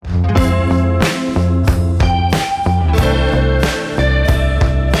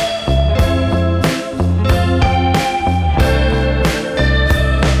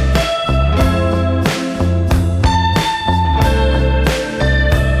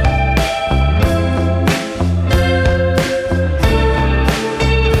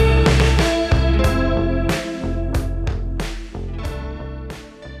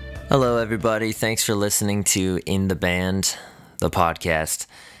everybody. Thanks for listening to In the Band, the podcast.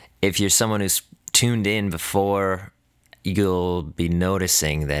 If you're someone who's tuned in before, you'll be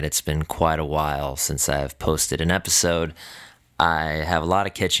noticing that it's been quite a while since I've posted an episode. I have a lot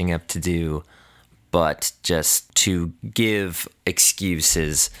of catching up to do, but just to give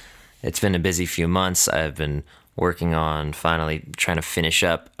excuses, it's been a busy few months. I've been working on finally trying to finish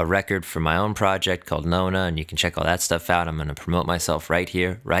up a record for my own project called Nona, and you can check all that stuff out. I'm going to promote myself right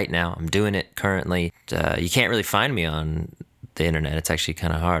here, right now. I'm doing it currently. You can't really find me on the internet. It's actually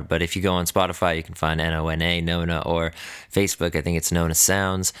kind of hard, but if you go on Spotify, you can find Nona, Nona, or Facebook. I think it's Nona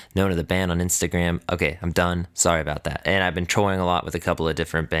Sounds, Nona the band on Instagram. Okay, I'm done. Sorry about that. And I've been touring a lot with a couple of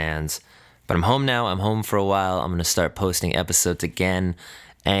different bands, but I'm home now. I'm home for a while. I'm going to start posting episodes again,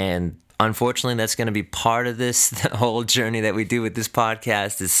 and unfortunately, that's going to be part of this the whole journey that we do with this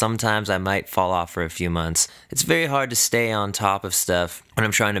podcast is sometimes I might fall off for a few months. It's very hard to stay on top of stuff when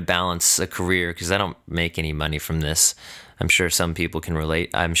I'm trying to balance a career because I don't make any money from this. I'm sure some people can relate.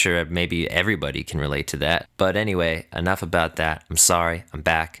 I'm sure maybe everybody can relate to that. But anyway, enough about that. I'm sorry. I'm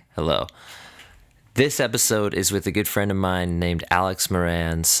back. Hello. This episode is with a good friend of mine named Alex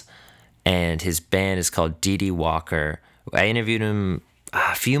Morans, and his band is called Dee Walker. I interviewed him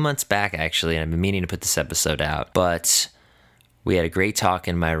a few months back, actually, and I've been meaning to put this episode out, but we had a great talk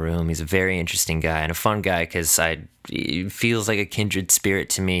in my room. He's a very interesting guy and a fun guy because he feels like a kindred spirit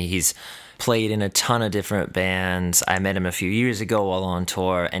to me. He's played in a ton of different bands. I met him a few years ago while on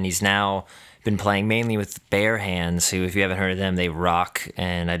tour, and he's now been playing mainly with Bare Hands, who, if you haven't heard of them, they rock,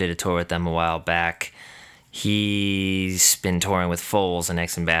 and I did a tour with them a while back. He's been touring with Foals and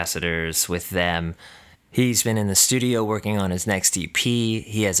Ex-Ambassadors with them. He's been in the studio working on his next EP.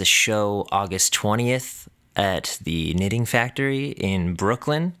 He has a show August 20th at the Knitting Factory in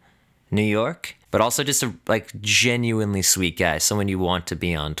Brooklyn, New York. But also just a genuinely sweet guy, someone you want to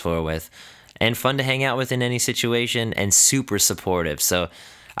be on tour with, and fun to hang out with in any situation, and super supportive. So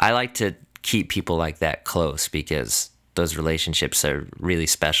I like to keep people like that close because those relationships are really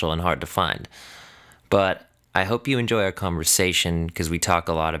special and hard to find. But I hope you enjoy our conversation because we talk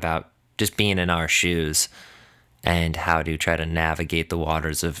a lot about just being in our shoes and how to try to navigate the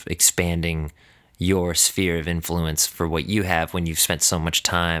waters of expanding your sphere of influence for what you have when you've spent so much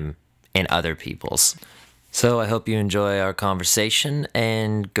time in other people's. So I hope you enjoy our conversation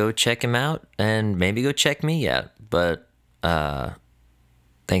and go check him out and maybe go check me out. But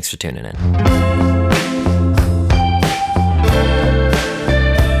thanks for tuning in.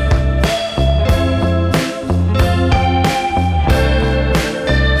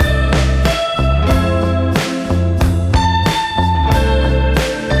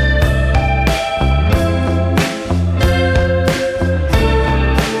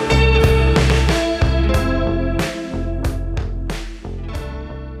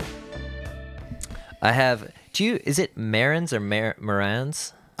 Is it Marins or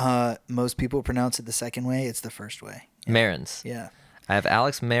Morans? Most people pronounce it the second way. It's the first way. Yeah. Marins. Yeah. I have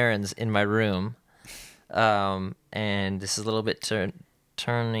Alex Marins in my room, and this is a little bit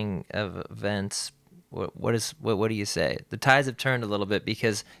turning of events. What do you say? The tides have turned a little bit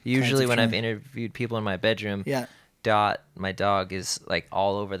because usually when I've interviewed people in my bedroom, Dot, my dog, is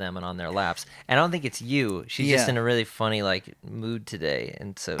all over them and on their laps. And I don't think it's you. She's just in a really funny mood today,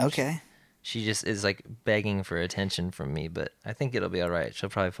 and so She just is begging for attention from me, but I think it'll be all right. She'll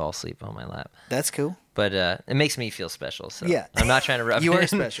probably fall asleep on my lap. That's cool. But it makes me feel special, so I'm not trying to rub You it are in.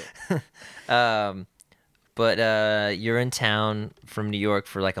 special. But you're in town from New York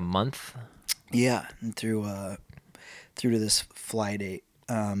for a month? Yeah, and through to this fly date,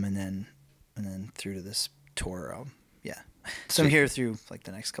 and then through to this tour. So I'm here through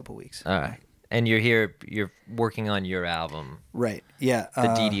the next couple weeks. All right. And you're working on your album. Right, yeah.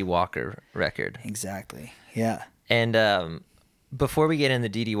 The Dee Walker record. Exactly, yeah. And before we get into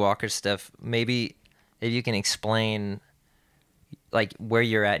Dee Walker stuff, maybe if you can explain where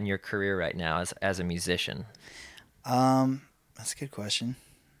you're at in your career right now as a musician. That's a good question.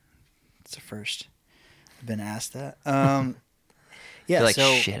 It's the first I've been asked that. Yeah,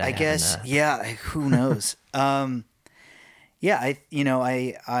 so shit, I guess, who knows? I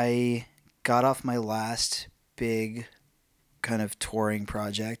got off my last big kind of touring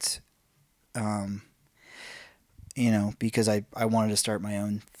project, because I wanted to start my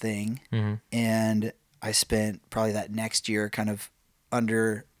own thing. Mm-hmm. And I spent probably that next year kind of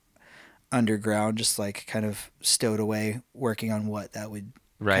underground, just kind of stowed away working on what that would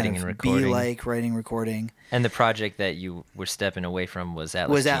writing and recording. Writing, recording. And the project that you were stepping away from was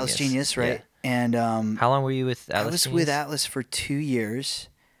Atlas Genius. Atlas Genius, right? Yeah. And how long were you with Atlas I was Genius? with Atlas for 2 years.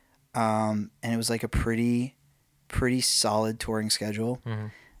 And it was a pretty solid touring schedule. Mm-hmm.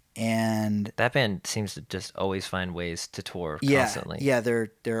 and That band seems to just always find ways to tour yeah, constantly. yeah,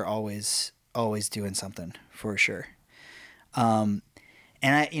 they're always doing something for sure. Um,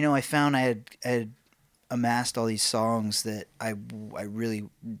 and I found I had amassed all these songs that I really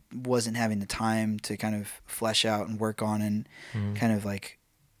wasn't having the time to kind of flesh out and work on, and kind of like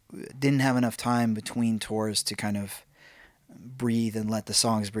didn't have enough time between tours to kind of breathe and let the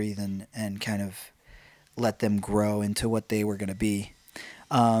songs breathe, and kind of let them grow into what they were going to be.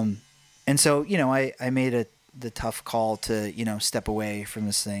 And so, I made the tough call to, step away from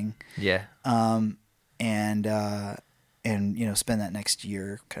this thing. Yeah. And spend that next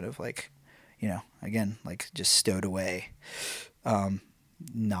year kind of like, again, like just stowed away,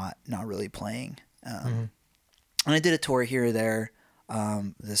 not really playing. And I did a tour here or there.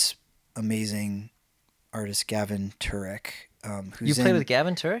 This amazing artist, Gavin Turek, who's You played with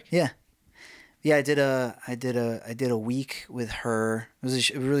Gavin Turek? Yeah. Yeah, I did a week with her. It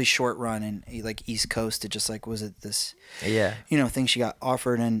was a really short run in like East Coast. It just like was it this Yeah. thing she got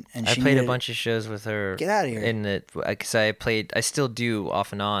offered, and I she played a needed- bunch of shows with her. Get outta here. In the because I still do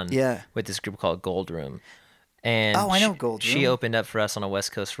off and on. Yeah. With this group called Gold Room, and Oh, I know Gold She Room. opened up for us on a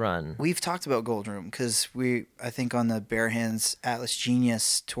West Coast run. We've talked about Gold Room because I think on the Bare Hands Atlas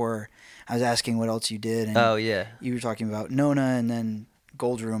Genius tour, I was asking what else you did, and Oh yeah. you were talking about Nona and then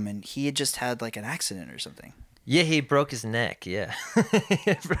Gold Room, and he had just had like an accident or something. Yeah, he broke his neck. Yeah.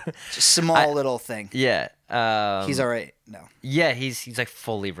 Just small little thing. Yeah. He's all right. No. Yeah, he's like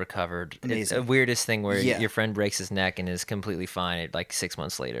fully recovered. It's Amazing. the weirdest thing where Yeah. your friend breaks his neck and is completely fine like 6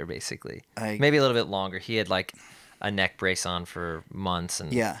 months later, basically. I- Maybe a little bit longer. He had like a neck brace on for months,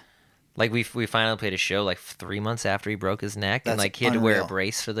 and Yeah. like we finally played a show like 3 months after he broke his neck, and That's like he had to wear a unreal.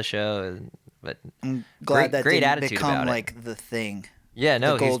 brace for the show. But I'm glad that great didn't attitude become about it. like the thing. Yeah,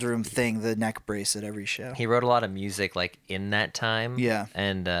 no, the he's- Gold Room thing, the neck brace at every show. he wrote a lot of music like in that time. Yeah.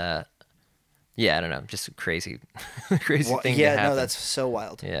 and yeah, I don't know, just a crazy, crazy thing. Yeah, to happen. no, that's so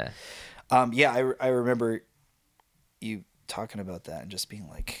wild. Yeah. Yeah, I remember you talking about that and just being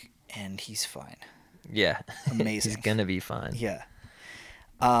like, and he's fine. Yeah. Amazing. He's gonna be fine. Yeah.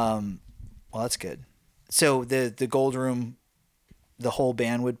 Well, that's good. So the Gold Room, the whole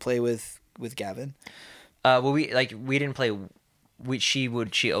band would play with Gavin. Well, we didn't play.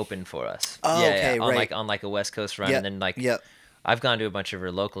 She opened for us. Oh, yeah, okay, on right. like a West Coast run, Yep, and then like yep. I've gone to a bunch of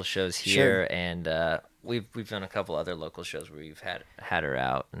her local shows Sure. here, and we've done a couple other local shows where we've had her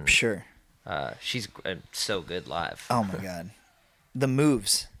out. And, Sure. she's so good live. Oh my God, the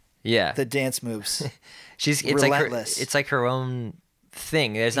moves, Yeah, the dance moves. it's relentless. it's like her own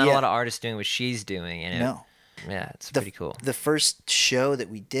thing. There's not a Yeah. lot of artists doing what she's doing, and No. yeah, it's pretty cool. The first show that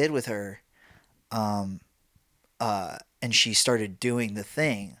we did with her, and she started doing the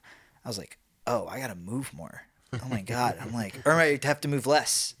thing, I was like, oh, I gotta move more. Oh my God. I'm like, or I might have to move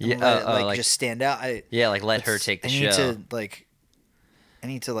less. Yeah, Let it, oh, like, like- just stand out. Yeah, like let her take the show. I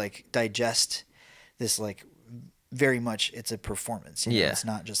need to like digest this, like very much it's a performance. You know? Yeah. It's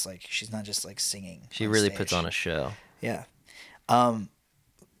not just like, she's not just like singing. She on really stage. puts on a show. Yeah.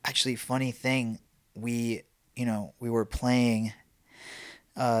 Actually, funny thing, we were playing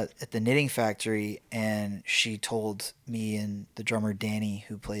at the Knitting Factory, and she told me and the drummer Danny,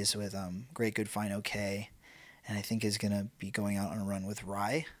 who plays with Great Good Fine OK, and I think is gonna be going out on a run with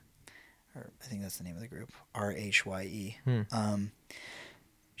Rye, or I think that's the name of the group, RHYE.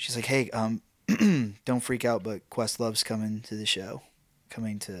 She's like, hey, don't freak out, but Questlove's coming to the show,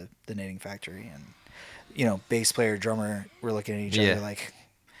 coming to the Knitting Factory, and bass player, drummer, we're looking at each Yeah. other like,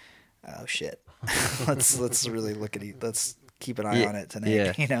 oh shit, let's really look at it. Let's keep an eye on it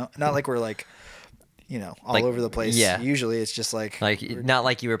tonight. Yeah. Not like we're like, all Like, over the place. yeah. Usually it's just like Not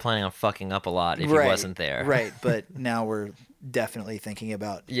like you were planning on fucking up a lot if right, he wasn't there. right. But now we're definitely thinking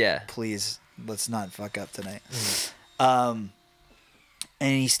about, Yeah. please let's not fuck up tonight. Mm.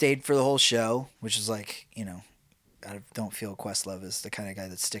 And he stayed for the whole show, which is like, I don't feel Questlove is the kind of guy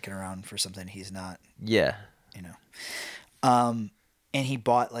that's sticking around for something he's not. Yeah. And he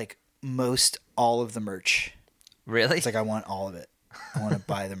bought like most all of the merch. Really? It's like, I want all of it. I want to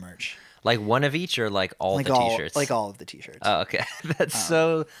buy the merch. Like one of each, or like all Like the t-shirts? like all of the t-shirts. Oh, okay. That's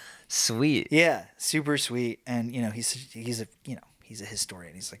so sweet. Yeah, super sweet. And he's a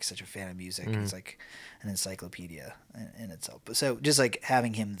historian. He's like such a fan of music. He's like an encyclopedia in itself. But so just like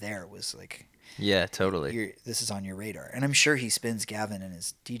having him there was like, Yeah, totally. this is on your radar. And I'm sure he spins Gavin in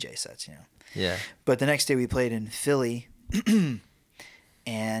his DJ sets, Yeah. But the next day we played in Philly,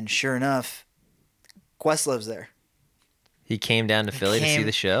 and sure enough, Questlove's there. He came down to Philly to see came-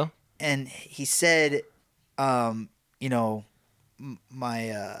 the show? And he said,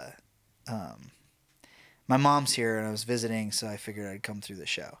 my mom's here and I was visiting, so I figured I'd come through the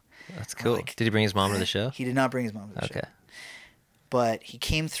show. That's cool. Did he bring his mom to the show? He did not bring his mom to the show. Okay. But he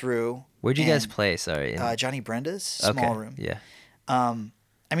came through. Where'd you guys play? Sorry. Johnny Brenda's small room. Yeah.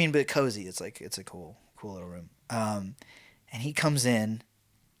 I mean, but cozy. It's a cool little room. And he comes in,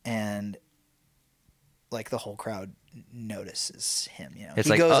 and like the whole crowd notices him. You know, It's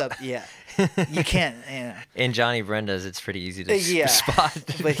he like, goes oh. up. Yeah, you can't. You know. In Johnny Brenda's, it's pretty easy to spot.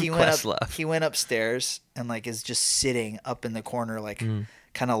 But he went Questlove. up. He went upstairs and like is just sitting up in the corner, like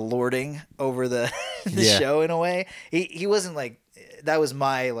kind of lording over the show in a way. He wasn't like that. Was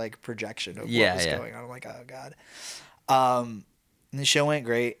my like projection of what was going on. I'm like, oh god. And the show went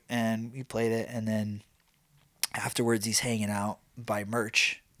great, and we played it, and then afterwards he's hanging out by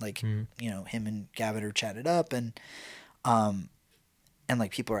merch, like you know, him and Gavin are chatted up, and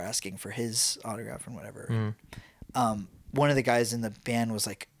like people are asking for his autograph and whatever. One of the guys in the band was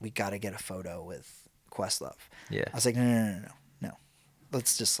like, "We got to get a photo with Questlove." Yeah. I was like, "No.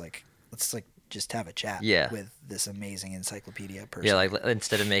 Let's just just have a chat with this amazing encyclopedia person." Yeah, like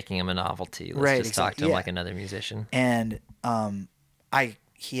instead of making him a novelty, let's just talk to him like another musician. And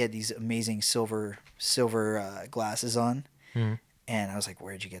he had these amazing silver glasses on, and I was like,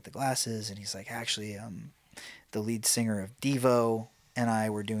 "Where'd you get the glasses?" And he's like, "Actually, the lead singer of Devo and I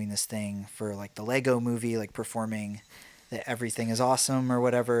were doing this thing for like the Lego movie, like performing that everything is awesome or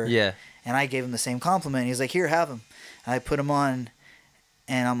whatever." Yeah. And I gave him the same compliment. He's like, "Here, have them." And I put them on,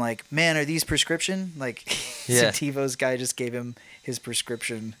 and I'm like, "Man, are these prescription?" Like, Devo's guy just gave him his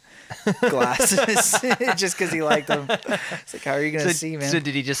prescription glasses just because he liked them. It's like, how are you gonna see, man? So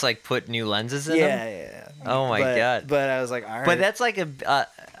did he just like put new lenses in them? Yeah. Oh my god! But I was like, all right. But that's like a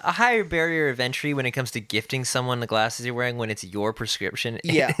higher barrier of entry when it comes to gifting someone the glasses you're wearing when it's your prescription.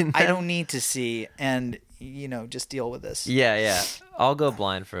 Yeah, I don't need to see, and you know, just deal with this. Yeah. I'll go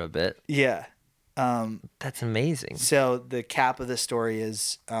blind for a bit. Yeah. That's amazing. So the cap of the story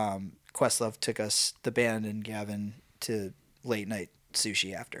is Questlove took us, the band and Gavin, to late night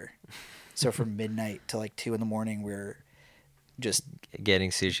sushi after. So from midnight to like 2 a.m, we're just getting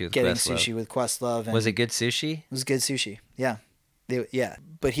sushi with Questlove. And was it good sushi? It was good sushi. Yeah.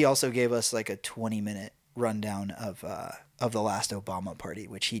 But he also gave us like a 20-minute rundown of the last Obama party,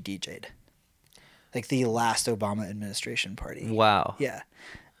 which he DJ'd. Like the last Obama administration party. Wow. Yeah.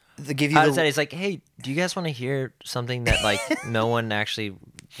 He's like, hey, do you guys want to hear something that like no one actually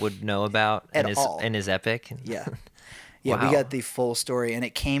would know about and is epic? Yeah. Yeah, wow. We got the full story, and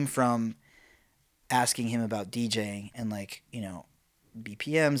it came from asking him about DJing and like, you know,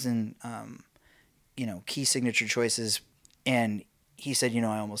 BPMs and you know, key signature choices, and he said, you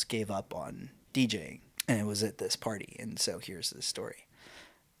know, I almost gave up on DJing, and it was at this party, and so here's the story.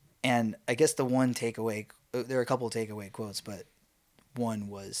 And I guess the one takeaway, there are a couple of takeaway quotes, but one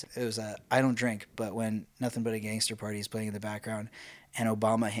was, I don't drink, but when Nothing But a Gangster Party is playing in the background and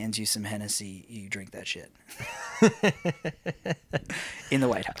Obama hands you some Hennessy, you drink that shit. In the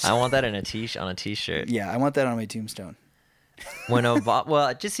White House. I want that on a t-shirt. Yeah, I want that on my tombstone. When when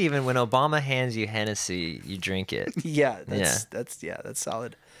Obama hands you Hennessy, you drink it. Yeah, that's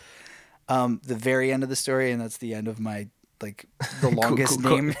solid. The very end of the story, and that's the end of my like the longest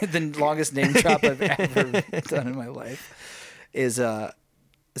the longest name drop I've ever done in my life, is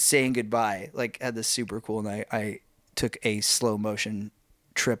saying goodbye. Like, had this super cool night. I took a slow motion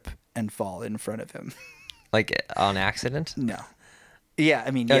trip and fall in front of him. Like on accident? No. Yeah,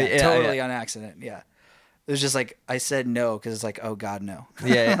 I mean, totally on accident. Yeah. It was just like, I said no because it's like, oh God, no.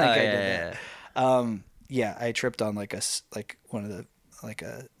 Yeah. Yeah, I tripped on like a step,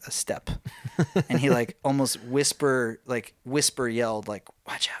 and he like almost whisper yelled like,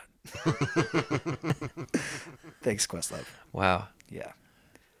 "Watch out!" Thanks, Questlove. Wow. Yeah.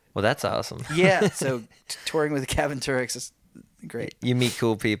 Well, that's awesome. Yeah. So touring with Gavin Turek is great. You meet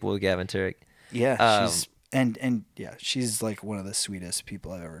cool people with Gavin Turek. Yeah. She's like one of the sweetest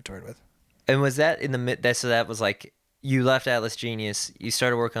people I've ever toured with. And was that in the mid? So that was like you left Atlas Genius. You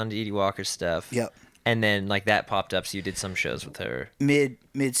started working on Dee Dee Walker stuff. Yep. And then like that popped up, so you did some shows with her. Mid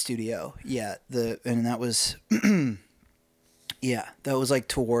studio, yeah. And that was, yeah, that was like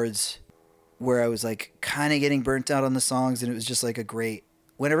towards where I was like kind of getting burnt out on the songs, and it was just like a great.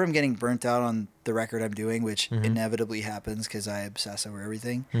 Whenever I'm getting burnt out on the record I'm doing, which inevitably happens because I obsess over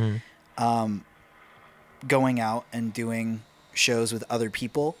everything, going out and doing shows with other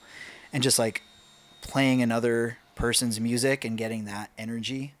people, and just like playing another person's music and getting that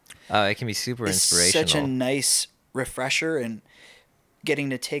energy. Oh, it can be super inspirational. Such a nice refresher, and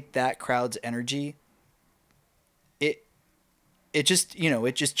getting to take that crowd's energy. It just, you know,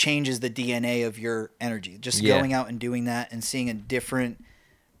 it just changes the DNA of your energy. Just going out and doing that and seeing a different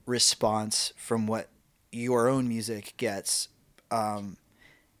response from what your own music gets,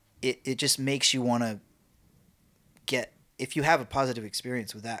 it just makes you want to get, if you have a positive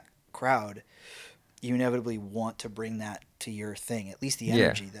experience with that crowd, you inevitably want to bring that to your thing, at least the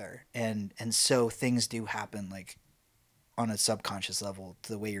energy there. And so things do happen like on a subconscious level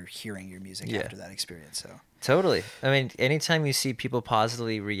to the way you're hearing your music after that experience. So totally. I mean, anytime you see people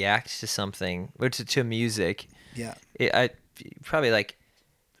positively react to something or to music, I probably like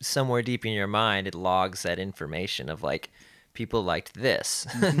somewhere deep in your mind, it logs that information of like people liked this,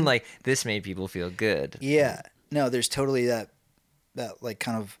 like this made people feel good. Yeah, no, there's totally that like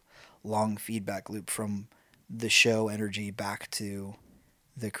kind of long feedback loop from the show energy back to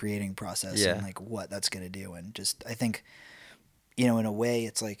the creating process and like what that's going to do. And just, I think, in a way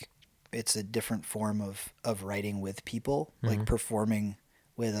it's like, it's a different form of writing with people, like performing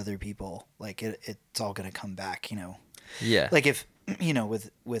with other people. Like it's all going to come back, Yeah. Like if, with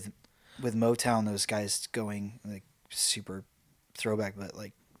Motown, those guys going like super throwback, but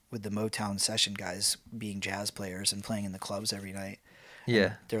like with the Motown session guys being jazz players and playing in the clubs every night.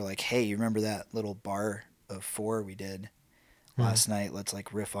 Yeah. They're like, hey, you remember that little bar of 4 we did last night? Let's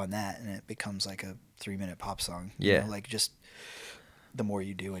like riff on that. And it becomes like a 3-minute pop song. Yeah. Like just the more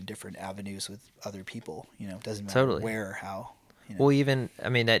you do in different avenues with other people, it doesn't matter where or how. Well, even, I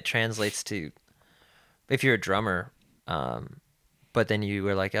mean, that translates to if you're a drummer, but then you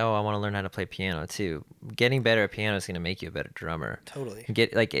were like, oh, I want to learn how to play piano too. Getting better at piano is going to make you a better drummer. Totally.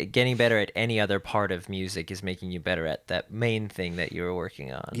 Getting better at any other part of music is making you better at that main thing that you were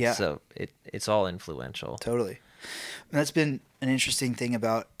working on. Yeah. So it's all influential. Totally. And that's been an interesting thing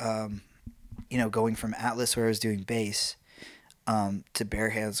about, going from Atlas, where I was doing bass, to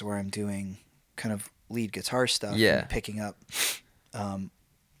Bare Hands, where I'm doing kind of lead guitar stuff. Yeah. And picking up,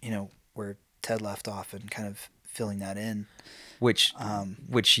 where Ted left off and kind of filling that in. When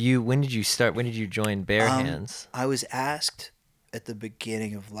did you start? When did you join Bare Hands? I was asked at the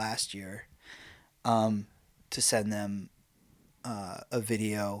beginning of last year to send them a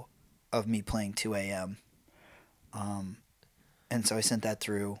video of me playing 2 a.m. And so I sent that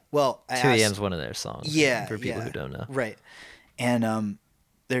through. Well, 2 a.m. is one of their songs. Yeah. For people who don't know. Right. And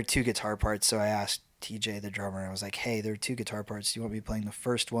there are 2 guitar parts. So I asked TJ, the drummer, and I was like, hey, there are 2 guitar parts. Do you want me playing the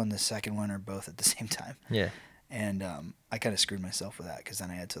first one, the second one, or both at the same time? Yeah. And I kind of screwed myself with that, because then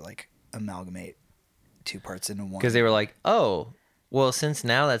I had to like amalgamate 2 parts into one. Because they were like, oh, well, since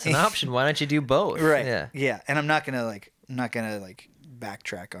now that's an option, why don't you do both? Right. Yeah. Yeah. And I'm not gonna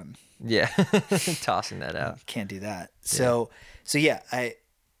backtrack on. Yeah. Tossing that out. Can't do that. So yeah, I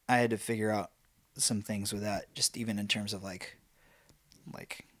had to figure out some things with that, just even in terms of like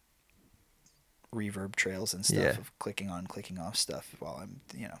reverb trails and stuff, of clicking on, clicking off stuff while I'm,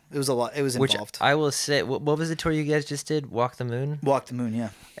 it was a lot. It was involved. Which I will say, what was the tour you guys just did? Walk the Moon? Walk the Moon, yeah.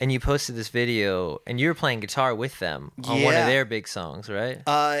 And you posted this video, and you were playing guitar with them on one of their big songs, right?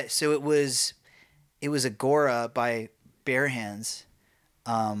 So it was Agora by Bare Hands,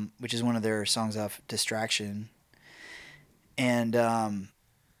 which is one of their songs off Distraction. And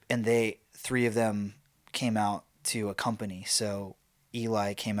they 3 of them came out to accompany. So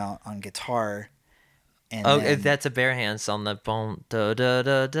Eli came out on guitar. And that's a Bare Hands on the boom, da da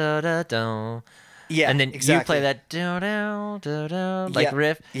da da da da. Yeah, and then exactly. you play that da da da da like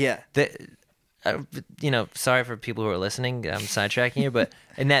riff. Yeah. Sorry for people who are listening. I'm sidetracking here, but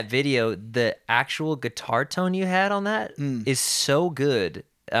in that video, the actual guitar tone you had on that is so good.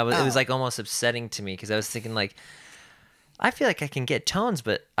 It was like almost upsetting to me, because I was thinking like, I feel like I can get tones,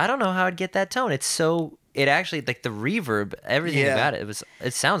 but I don't know how I'd get that tone. It actually, like the reverb, everything about it,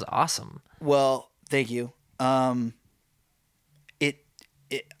 it sounds awesome. Well, thank you. I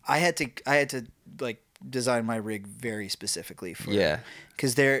had to like design my rig very specifically for it.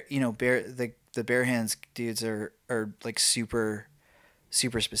 Because they're, the Bare Hands dudes are like super,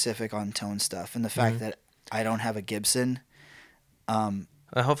 super specific on tone stuff, and the fact that I don't have a Gibson.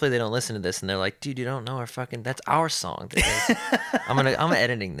 Hopefully they don't listen to this and they're like, dude, you don't know that's our song. I'm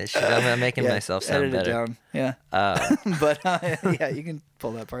editing this shit. I'm making myself sound better. Edit it down. Yeah. But yeah, you can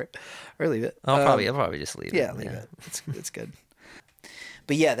pull that part or leave it. I'll probably just leave it. Yeah, leave it. It's good.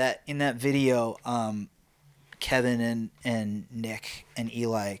 But yeah, in that video, Kevin and Nick and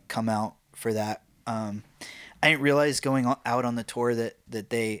Eli come out for that. I didn't realize going out on the tour that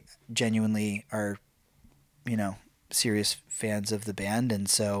they genuinely are, serious fans of the band. And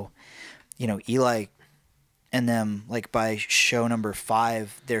so, Eli and them, like by show number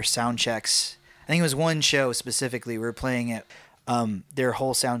 5, their sound checks, I think it was one show specifically, we were playing it. Their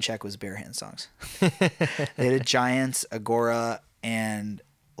whole sound check was Bare Hand songs. They did Giants, Agora, and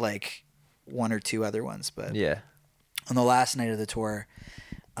like 1 or 2 other ones. But yeah, on the last night of the tour,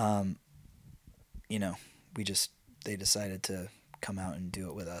 you know, they decided to come out and do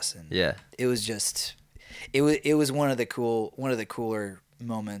it with us, and Yeah. it was just, it was one of the cooler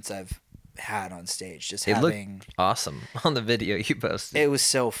moments I've had on stage. Just It having, looked awesome on the video you posted. it was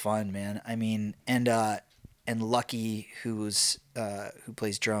so fun, man. I mean, and Lucky, who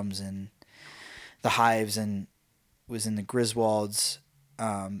plays drums in the Hives and was in the Griswolds,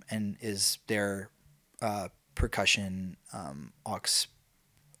 and is their percussion aux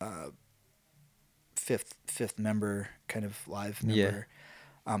fifth member, kind of live member.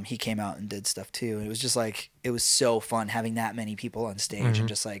 He came out and did stuff too, and it was just like, it was so fun having that many people on stage and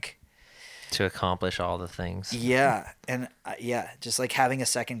just like to accomplish all the things. yeah, and just like having a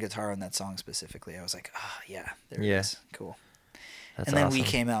second guitar on that song specifically, I was like, oh yeah, there it is, cool. That's and then awesome. we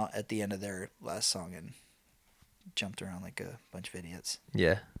came out at the end of their last song and jumped around like a bunch of idiots.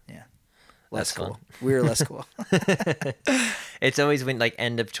 Yeah. Yeah, less That's cool. fun. We were less cool. It's always when like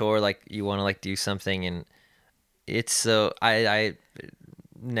end of tour, like you want to like do something, and it's so I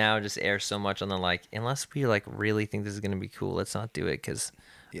now just err so much on the like, unless we like really think this is gonna be cool, let's not do it, because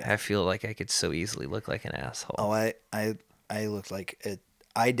I feel like I could so easily look like an asshole. Oh, I looked like it.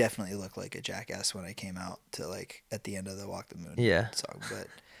 I definitely looked like a jackass when I came out to like at the end of the Walk the Moon song, but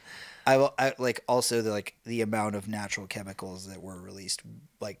I like also the amount of natural chemicals that were released,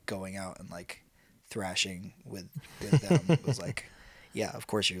 like going out and like thrashing with them was like, yeah, of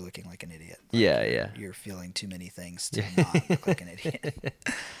course you're looking like an idiot. Like, you're feeling too many things to not look like an idiot.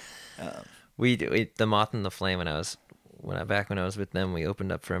 The Moth and the Flame, when I was with them, we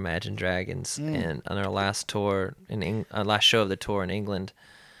opened up for Imagine Dragons, and on our last tour last show of the tour in England,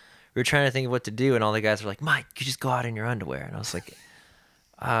 we were trying to think of what to do, and all the guys were like, "Mike, you just go out in your underwear," and I was like,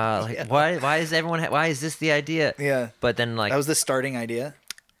 why is everyone? Why is this the idea? Yeah. But then like That was the starting idea.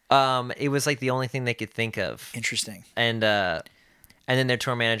 it was like the only thing they could think of. Interesting. And then their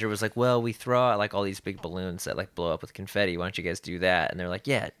tour manager was like, "Well, we throw out like all these big balloons that like blow up with confetti. Why don't you guys do that?" And they're like,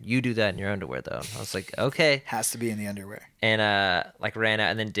 "Yeah, you do that in your underwear, though." And I was like, "Okay." Has to be in the underwear. And like ran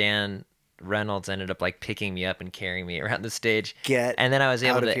out, and then Dan Reynolds ended up like picking me up and carrying me around the stage. And then I was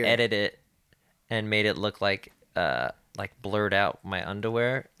able out of to here. edit it and made it look like blurred out my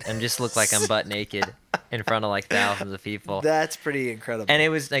underwear and just look like I'm butt naked in front of like thousands of people. That's pretty incredible. And it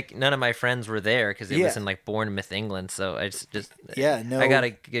was like none of my friends were there because it was in like Bournemouth, England. So I just no. I got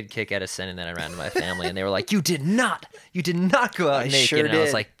a good kick out of sending that around to my family, and they were like, "You did not go out naked." sure and I was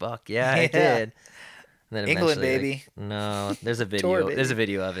did. like, "Fuck yeah, I did." And then England, eventually, baby. No, there's a video. Tour, baby. There's a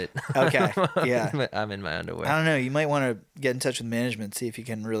video of it. Okay, yeah. I'm in my underwear. I don't know. You might want to get in touch with management, see if you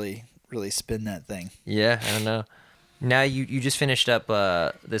can really spin that thing. Yeah, I don't know. Now you just finished up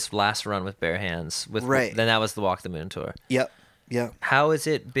this last run with Bare Hands. Right. Then that was the Walk the Moon tour. Yep. How has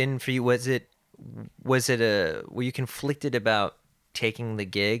it been for you? Were you conflicted about taking the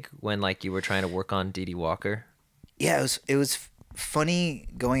gig when like you were trying to work on Dee Dee Walker? Yeah, it was funny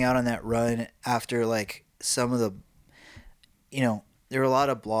going out on that run after like some of the, there were a lot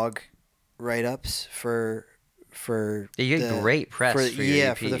of blog write-ups for You get great press for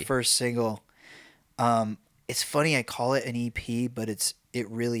your EP. for the first single. It's funny I call it an EP, but it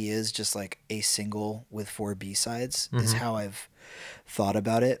really is just like a single with 4 B-sides is how I've thought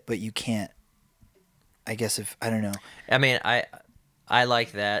about it, but you can't, I guess, I don't know. I mean, I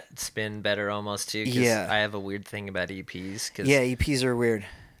like that spin better almost too, because I have a weird thing about EPs. EPs are weird.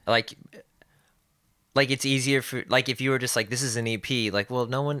 Like it's easier for, like, if you were just like, this is an EP, like, well,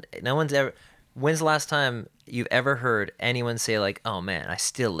 no one's ever, when's the last time you've ever heard anyone say like, "Oh man, I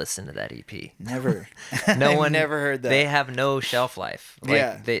still listen to that EP"? Never. No one never heard that. They have no shelf life.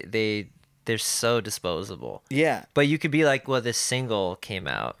 Like, Yeah. they're so disposable. Yeah. But you could be like, well, this single came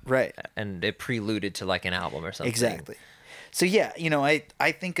out, Right. and it preluded to like an album or something. Exactly. So yeah,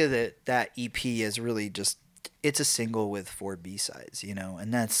 I think of that EP as really just, it's a single with 4 B-sides,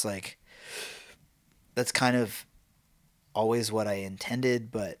 and that's like, that's kind of always what I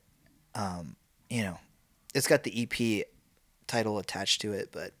intended, but it's got the EP title attached to it,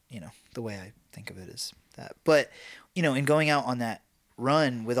 but the way I think of it is that. But in going out on that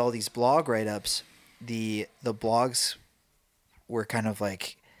run with all these blog write-ups, the blogs were kind of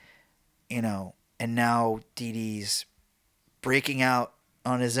like, and now Dee Dee's breaking out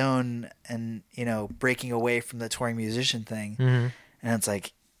on his own and breaking away from the touring musician thing, and it's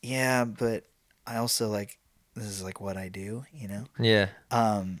like, yeah, but I also like, this is like what I do, Yeah.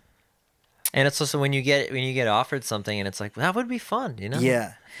 And it's also when you get offered something and it's like, that would be fun,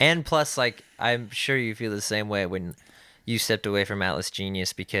 Yeah. And plus, like, I'm sure you feel the same way when you stepped away from Atlas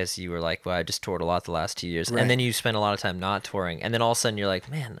Genius, because you were like, well, I just toured a lot the last 2 years, Right. and then you spent a lot of time not touring, and then all of a sudden you're like,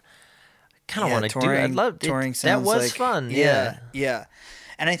 man, I kind of want to do it. touring. I love touring. it. That Sounds was like, fun. Yeah.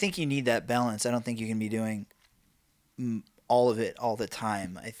 And I think you need that balance. I don't think you can be doing all of it all the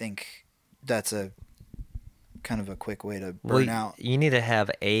time. I think that's a kind of a quick way to burn out. You need to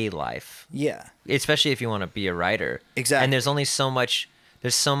have a life. Yeah. Especially if you want to be a writer. Exactly. And there's only so much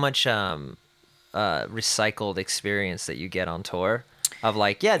recycled experience that you get on tour of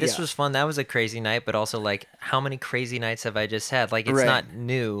like, this was fun. That was a crazy night, but also like, how many crazy nights have I just had? Like, it's not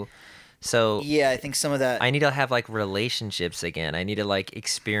new. So yeah, I think some of that. I need to have like relationships again. I need to like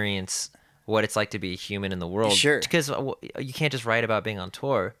experience what it's like to be a human in the world. Sure. Because you can't just write about being on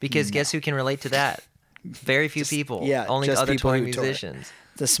tour. Because guess who can relate to that? Very few people. Yeah, only just other people touring who tour. musicians.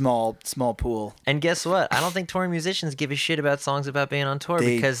 It's a small pool. And guess what? I don't think touring musicians give a shit about songs about being on tour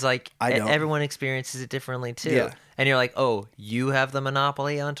because like I don't. everyone experiences it differently too. Yeah. And you're like, oh, you have the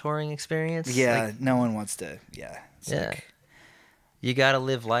monopoly on touring experience? Yeah, Like, no one wants to. Yeah. Like, you got to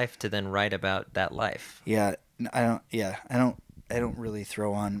live life to then write about that life. yeah, I don't. Yeah, I don't really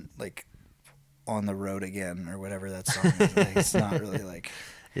throw on like On the Road Again or whatever that song is. Like, it's not really like.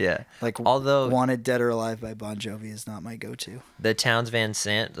 Yeah. Like, although Wanted Dead or Alive by Bon Jovi is not my go-to. the Townes Van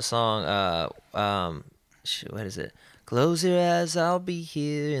Sant, the song, what is it? Close your eyes, I'll be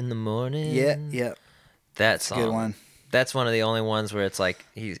here in the morning. Yeah. That song. Good one. That's one of the only ones where it's like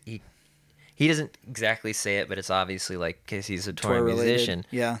he doesn't exactly say it, but it's obviously like because he's a touring musician.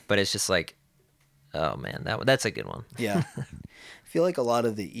 Yeah. But it's just like, oh man, that's a good one. Yeah. I feel like a lot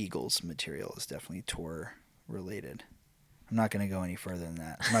of the Eagles material is definitely tour related. I'm not going to go any further than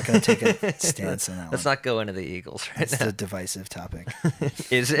that. I'm not going to take a stance on that Let's one. not go into the Eagles right It's now. a divisive topic.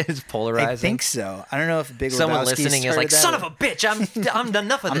 Is polarizing? I think so. I don't know if Big Someone Lebowski listening is started like, that son or- of a bitch, I'm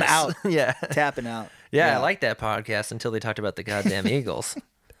enough of I'm this. out. Yeah. Tapping out. Yeah, I like that podcast until they talked about the goddamn Eagles.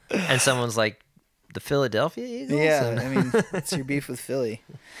 And someone's like, the Philadelphia Eagles? Yeah, And- I mean, it's your beef with Philly.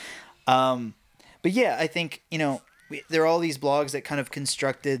 But yeah, I think, there are all these blogs that kind of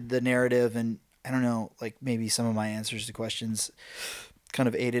constructed the narrative, and I don't know, like maybe some of my answers to questions kind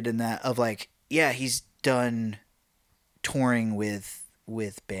of aided in that of like, yeah, he's done touring with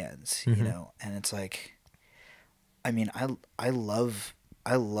bands, and it's like, I mean, I love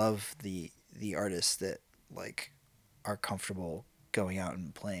the artists that like are comfortable going out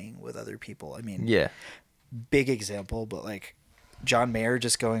and playing with other people. I mean, yeah. big example, but like John Mayer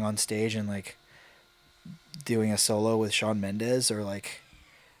just going on stage and like doing a solo with Shawn Mendes, or like,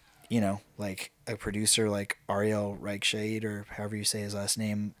 like a producer like Ariel Reichshade, or however you say his last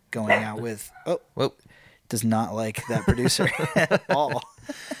name, going out with Whoa. does not like that producer at all.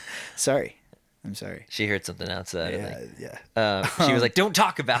 I'm sorry. She heard something outside. I think. Yeah. She was like, "Don't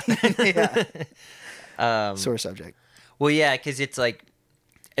talk about that." Yeah. Sore subject. Well, yeah, because it's like,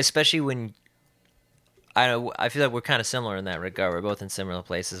 especially when I feel like we're kind of similar in that regard. We're both in similar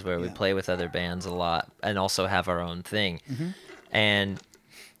places where we play with other bands a lot and also have our own thing. Mm-hmm. And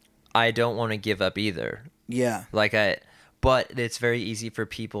I don't want to give up either. Yeah. But it's very easy for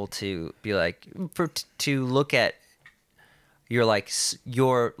people to be like, to look at your like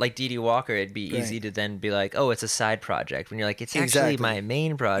Dee Dee Walker. It'd be easy Right. to then be like, oh, it's a side project. When you're like, it's actually Exactly. my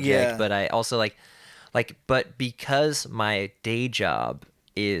main project. Yeah. But I also but because my day job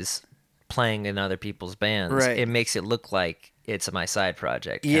is playing in other people's bands, Right. it makes it look like it's my side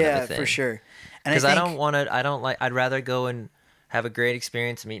project. Kind Yeah, of a thing. for sure. And Because think, I'd rather go and have a great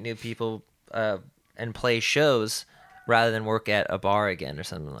experience, meet new people, and play shows rather than work at a bar again or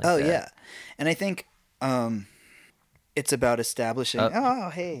something like that. Oh yeah, and I think it's about establishing.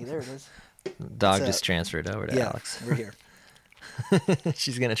 Hey, there it is. Dog What's just up? transferred over to Yeah, Alex. we're here.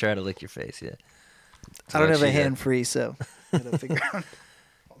 She's gonna try to lick your face. Yeah. I don't what have a she did. hand free, so I gotta figure out.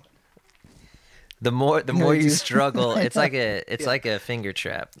 The more you you- struggle, I it's like a finger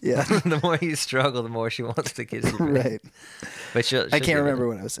trap. Yeah. The more you struggle, the more she wants to kiss you. Right. But she'll I can't give it. remember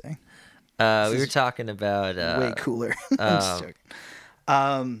what I was saying. We were talking about Way cooler. I'm just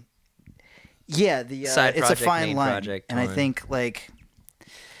joking. Yeah, the Side it's a project, fine main line, project, and I touring. think like,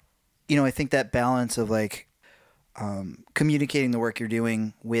 I think that balance of like communicating the work you're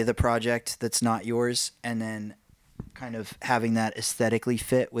doing with a project that's not yours, and then kind of having that aesthetically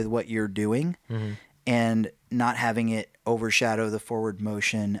fit with what you're doing, Mm-hmm. and not having it overshadow the forward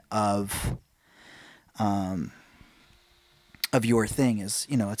motion of your thing is,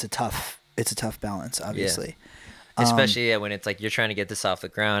 it's a tough balance, obviously. Especially when it's like you're trying to get this off the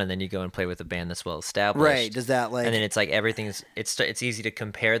ground, and then you go and play with a band that's well established. Right? Does that like? And then it's like it's easy to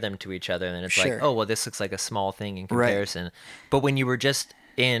compare them to each other, and then it's Sure. like, oh well, this looks like a small thing in Right. comparison. But when you were just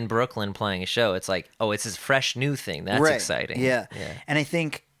in Brooklyn playing a show, it's like, oh, it's this fresh new thing. That's right. exciting. Yeah. And I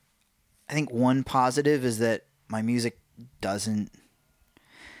think one positive is that my music doesn't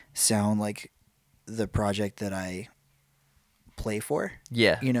sound like the project that I play for.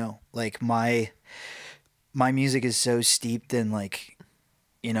 Yeah. You know, like my music is so steeped in like,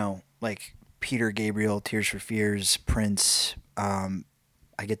 you know, like Peter Gabriel, Tears for Fears, Prince.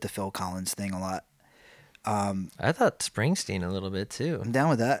 I get the Phil Collins thing a lot. I thought Springsteen a little bit too. I'm down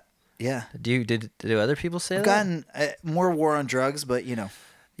with that. Yeah. Do other people say I've that? gotten more War on Drugs, but you know,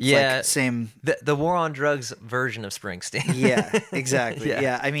 it's Yeah. like same. The War on Drugs version of Springsteen. Yeah, exactly. Yeah.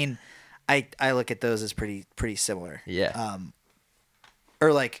 Yeah. I mean, I look at those as pretty similar. Yeah.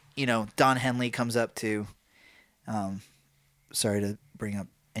 Or like, you know, Don Henley comes up to, sorry to bring up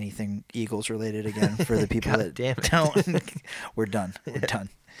anything Eagles related again for the people God that damn it. don't. We're done. We're done.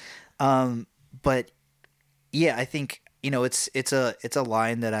 But yeah, I think, you know, it's a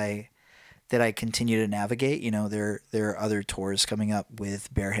line that I continue to navigate. You know, there are other tours coming up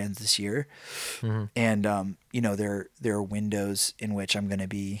with Bare Hands this year, and you know, there are windows in which I'm going to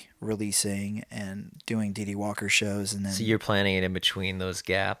be releasing and doing Dee Dee Walker shows, and then So you're planning it in between those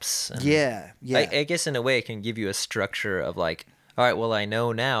gaps. And yeah. I guess in a way it can give you a structure of like, all right, well I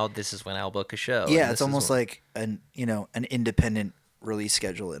know now this is when I'll book a show. Yeah, and it's this is almost when- like an independent release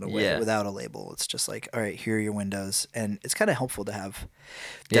schedule in a way, Yeah. without a label. It's just like, all right, here are your windows, and it's kind of helpful to have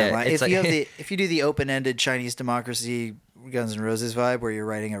Yeah, deadline. it's If you like- have if you do the open-ended Chinese Democracy Guns N' Roses vibe where you're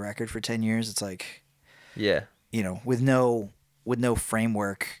writing a record for 10 years, it's like, Yeah. you know, with no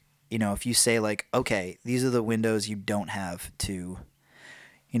framework, you know, if you say like, okay, these are the windows you don't have to,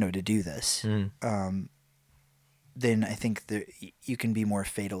 you know, to do this, then I think that you can be more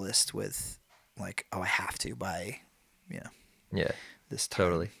fatalist with like, oh, I have to by, you know, Yeah. this time.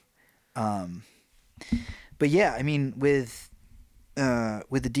 Totally. But yeah, I mean, with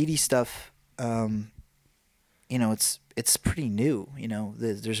the Dee Dee stuff, you know, it's pretty new. You know,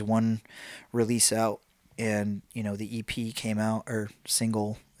 there's one release out, and you know, the EP came out, or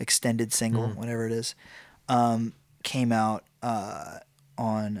extended single, whatever it is, came out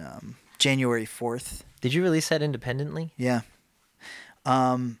on January 4th. Did you release that independently? Yeah.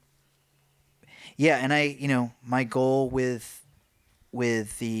 Yeah, and you know, my goal with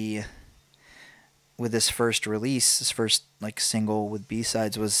this first release, this first like single with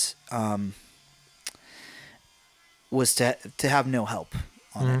B-sides was to have no help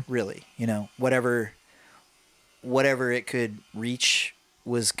on it, really. You know, whatever it could reach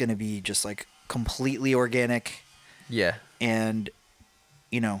was going to be just like completely organic, Yeah. and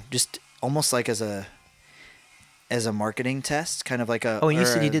you know, just almost like as a marketing test, kind of like a. Oh, and you or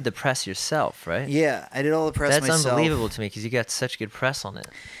said you a- did the press yourself, right? Yeah, I did all the press That's myself. unbelievable to me because you got such good press on it.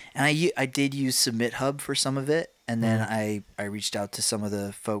 And I did use Submit Hub for some of it, and then I reached out to some of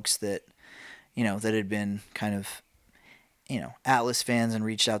the folks that, you know, that had been kind of, you know, Atlas fans, and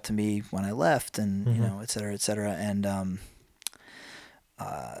reached out to me when I left, and you know, et cetera, and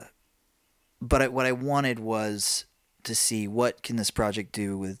but what I wanted was to see what can this project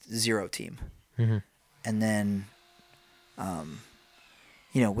do with Zero Team, and then,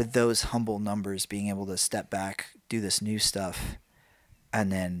 you know, with those humble numbers, being able to step back, do this new stuff. And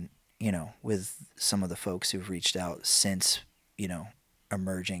then, you know, with some of the folks who've reached out since, you know,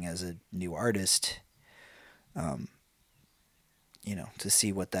 emerging as a new artist, you know, to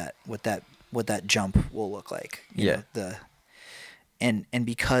see what that jump will look like. You know, and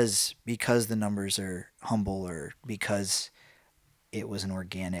because the numbers are humble, or because it was an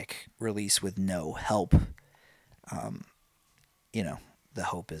organic release with no help, you know, the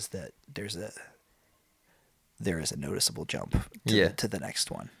hope is that there is a noticeable jump to the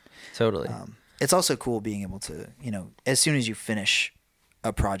next one. Totally. It's also cool being able to, you know, as soon as you finish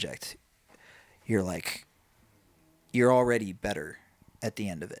a project, you're already better at the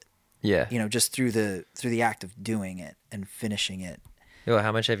end of it. Yeah. You know, just through the act of doing it and finishing it. Yo,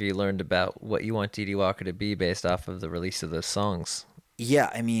 how much have you learned about what you want Dee Dee Walker to be based off of the release of those songs? Yeah,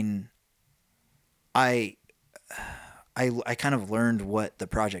 I mean, I kind of learned what the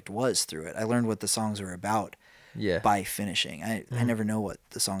project was through it. I learned what the songs were about. Yeah. By finishing. I never know what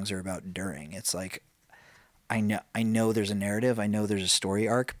the songs are about during. It's like I know there's a narrative, I know there's a story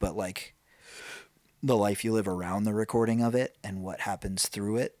arc, but like the life you live around the recording of it and what happens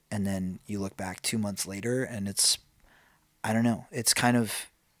through it, and then you look back 2 months later and it's, I don't know, it's kind of,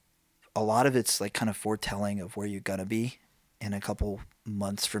 a lot of it's like kind of foretelling of where you're gonna be in a couple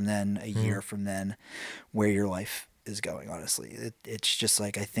months from then, a year from then, where your life is going, honestly. It's just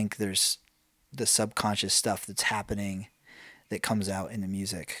like, I think there's the subconscious stuff that's happening that comes out in the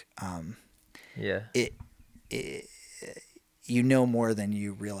music. Yeah. You know more than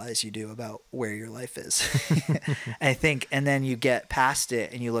you realize you do about where your life is. I think, and then you get past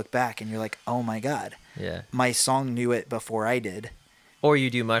it and you look back and you're like, oh my God, Yeah. my song knew it before I did. Or you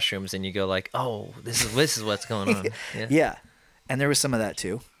do mushrooms and you go like, oh, this is what's going on. Yeah. Yeah. and there was some of that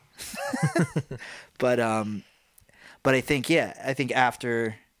too. But I think, yeah, I think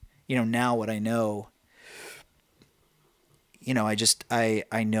after, now what I know,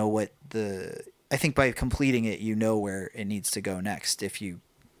 I know what I think by completing it, where it needs to go next if you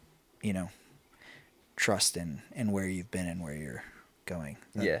trust in where you've been and where you're going.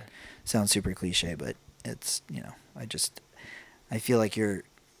 That sounds super cliche, but it's, I feel like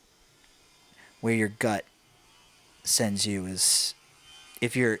where your gut sends you is,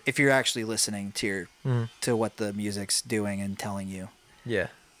 if you're actually listening to to what the music's doing and telling you, Yeah.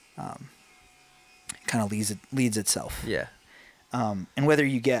 it kind of leads itself. Yeah. And whether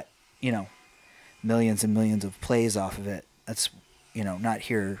you get, millions and millions of plays off of it, that's, not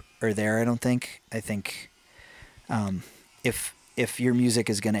here or there. I don't think. I think, if your music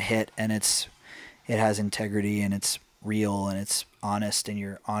is gonna hit and it has integrity and it's real and it's honest and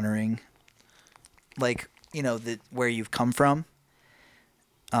you're honoring, like, where you've come from,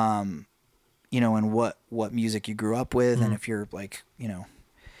 and what music you grew up with, and if you're like,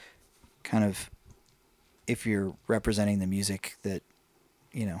 kind of, if you're representing the music that,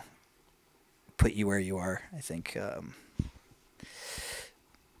 put you where you are, I think,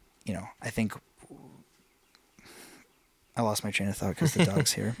 I think I lost my train of thought because the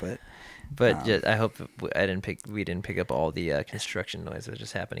dog's here, but I hope we didn't pick up all the construction noise that was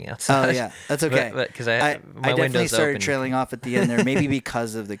just happening outside. Oh yeah, that's okay. But because I my definitely window's started open. trailing off at the end there, maybe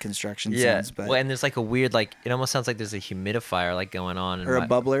because of the construction sounds. But Well, and there's like a weird, like, it almost sounds like there's a humidifier like going on. or a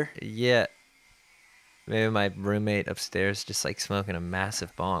bubbler. Yeah. Maybe my roommate upstairs just like smoking a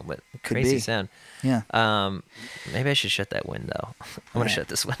massive bong, but Could crazy be. sound. Yeah. Maybe I should shut that window. I'm gonna shut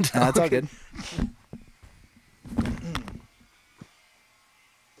this window. No, that's all good.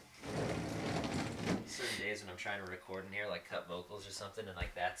 Certain days when I'm trying to record in here, like cut vocals or something, and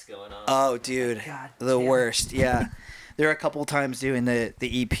like that's going on. Oh, dude, the worst. Yeah, there are a couple times doing the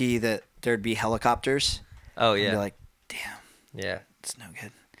EP that there'd be helicopters. Oh And yeah. you're like, damn, Yeah. it's no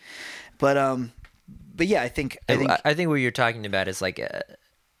good. But yeah, I think I think what you're talking about is like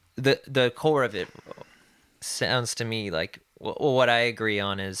the core of it sounds to me like what I agree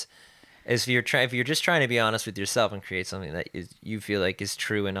on is if you're just trying to be honest with yourself and create something that you feel like is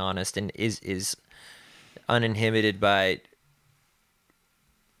true and honest and is uninhibited by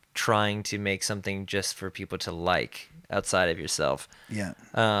trying to make something just for people to like outside of yourself. yeah,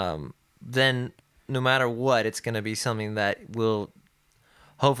 Then no matter what, it's going to be something that will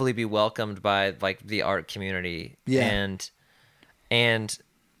hopefully be welcomed by like the art community. Yeah. And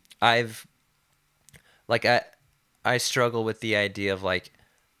I've like I struggle with the idea of like,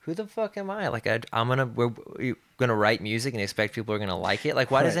 who the fuck am I? Like we're gonna write music and expect people are gonna like it. Like,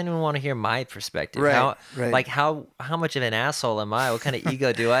 why does Right. anyone want to hear my perspective? Right, right. Like how much of an asshole am I? What kind of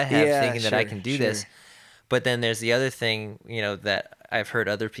ego do I have Yeah, thinking that I sure, can do sure. this? But then there's the other thing, that I've heard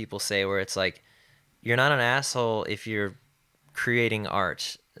other people say where it's like, you're not an asshole if you're creating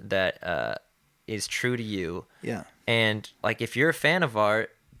art that is true to you. yeah, And like, if you're a fan of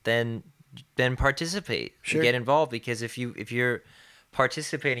art, then participate, Sure. get involved, because if you're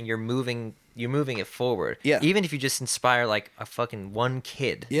participating, you're moving it forward. Yeah. Even if you just inspire like a fucking one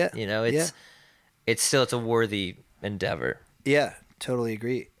kid. Yeah. It's still a worthy endeavor. yeah. Totally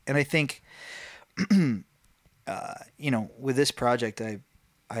agree. And I think, with this project, I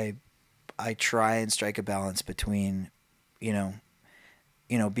try and strike a balance between,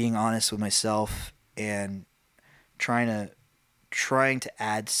 being honest with myself and trying to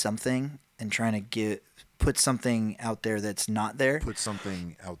add something and trying to put something out there that's not there. Put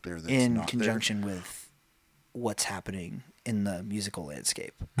something out there that's in not conjunction with what's happening in the musical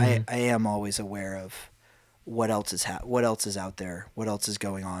landscape. Mm-hmm. I am always aware of what else is out there, what else is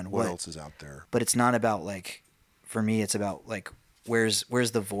going on, there. What else is out there? But it's not about like, for me, it's about like, where's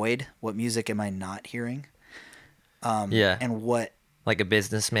the void? What music am I not hearing? Yeah. And what? Like a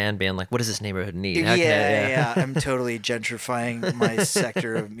businessman being like, what does this neighborhood need? Yeah, How can I- yeah. I'm totally gentrifying my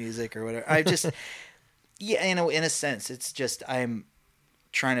sector of music or whatever. I just, yeah, in a sense, it's just I'm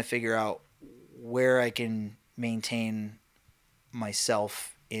trying to figure out where I can maintain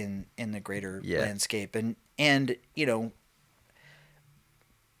myself in the greater landscape, and I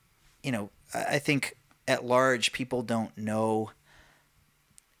think at large people don't know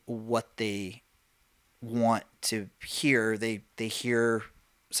what they want to hear. They hear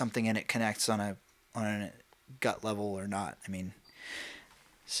something and it connects on a gut level or not. I mean,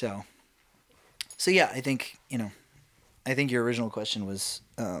 so yeah, I think your original question was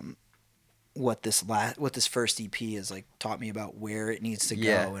what this first EP has like taught me about where it needs to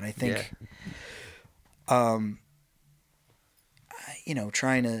go, and I think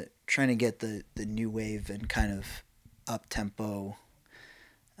trying to get the new wave and kind of up tempo,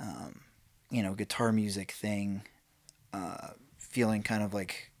 guitar music thing, feeling kind of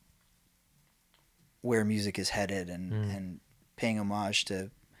like where music is headed and paying homage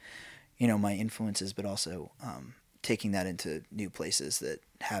to, my influences, but also taking that into new places that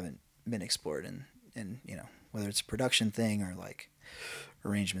haven't been explored and whether it's a production thing or like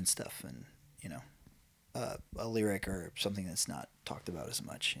arrangement stuff and, a lyric or something that's not talked about as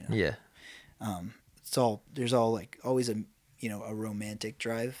much, Yeah. There's like always a romantic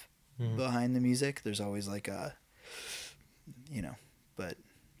drive behind the music. There's always like but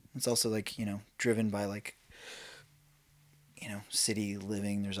it's also like, driven by like, city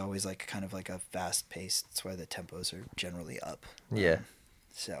living. There's always like kind of like a fast pace. That's why the tempos are generally up. Yeah.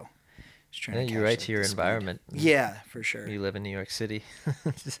 So just trying to You're catch, right like, to your the speed. environment. Yeah, for sure. You live in New York City.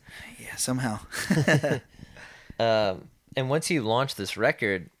 Yeah, somehow. And once you launch this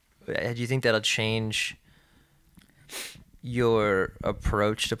record, do you think that'll change your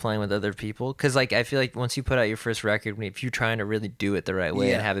approach to playing with other people? Because like I feel like once you put out your first record, if you're trying to really do it the right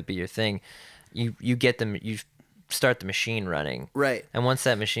way and have it be your thing, you start the machine running. Right. And once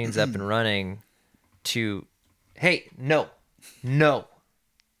that machine's up and running, hey, no.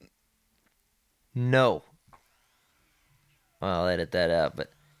 Well, I'll edit that out,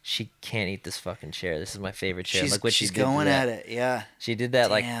 but she can't eat this fucking chair. This is my favorite chair. Look what she she's did to going that. at it. Yeah. She did that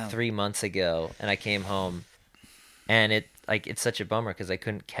like Damn. 3 months ago, and I came home, and it's such a bummer because I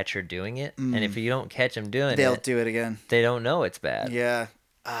couldn't catch her doing it. And if you don't catch them doing They'll it, do it again. they don't know it's bad. Yeah.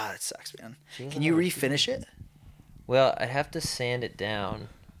 It sucks, man. She Can you knows. refinish it? Well, I'd have to sand it down.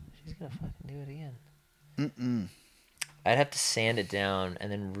 She's gonna fucking do it again. Mm-mm. I'd have to sand it down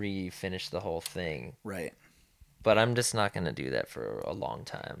and then refinish the whole thing. Right. But I'm just not gonna do that for a long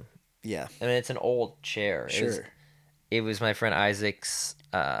time. Yeah. I mean, it's an old chair. Sure. It was my friend Isaac's.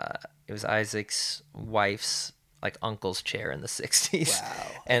 It was Isaac's wife's like uncle's chair in the '60s. Wow.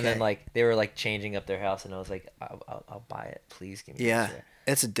 And then Okay. like they were like changing up their house, and I was like, I'll buy it. Please give me Yeah. the chair.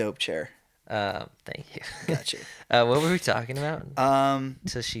 It's a dope chair. Thank you. Gotcha. What were we talking about?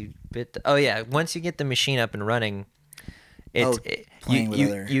 So she bit. Oh yeah. Once you get the machine up and running, playing with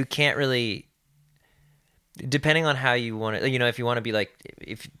other. you can't really. Depending on how you want to, if you want to be like,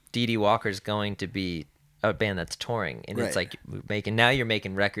 if Dee Dee Walker's going to be a band that's touring, and it's Right. like you're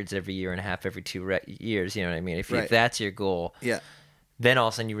making records every year and a half, every 2 years. You know what I mean? If Right. that's your goal, Yeah. then all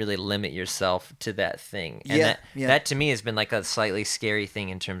of a sudden you really limit yourself to that thing. And Yeah, yeah. that to me has been like a slightly scary thing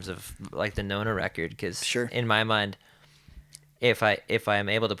in terms of like the Nona record, because Sure. in my mind, if I am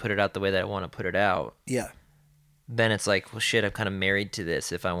able to put it out the way that I want to put it out, Yeah. then it's like, well, shit, I'm kind of married to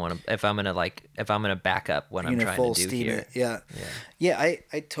this. If I'm gonna back up what I'm You're trying full to do steam here. it. Yeah. Yeah,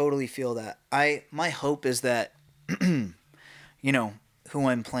 I totally feel that. My hope is that who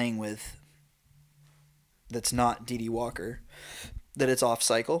I'm playing with that's not Dee Dee Walker, that it's off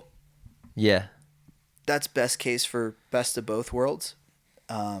cycle. Yeah. That's best case for best of both worlds.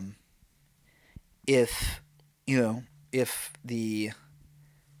 If the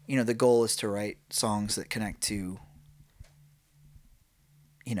the goal is to write songs that connect to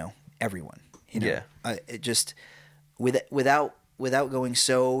everyone. Yeah. It just without going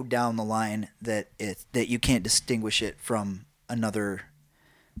so down the line that you can't distinguish it from another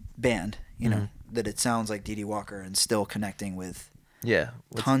band. That it sounds like Dee Dee Walker and still connecting with Yeah.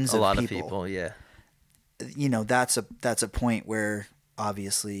 With tons a of lot people. of people. Yeah. That's a point where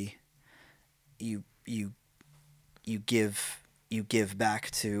obviously you give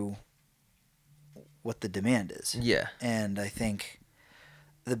back to what the demand is. Yeah. And I think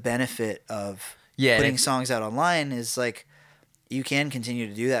the benefit of Yeah, and putting if- songs out online is like you can continue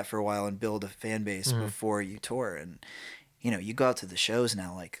to do that for a while and build a fan base Mm-hmm. before you tour. And you go out to the shows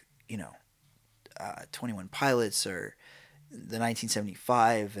now, like 21 Pilots or the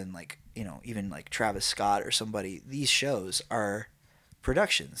 1975 and like even like Travis Scott or somebody. These shows are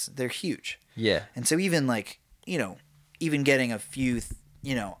productions. They're huge. Yeah. And so even like, even getting a few,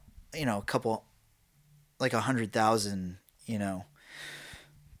 a couple, like 100,000,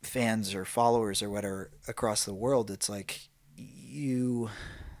 fans or followers or whatever across the world, it's like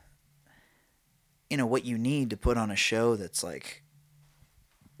what you need to put on a show that's like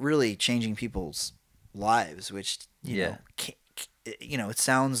really changing people's lives, which, Yeah. it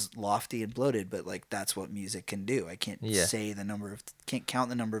sounds lofty and bloated, but like that's what music can do. I can't Yeah. can't count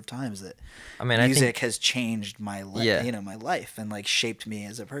the number of times that I mean, I music think has changed my life, Yeah. my life and like shaped me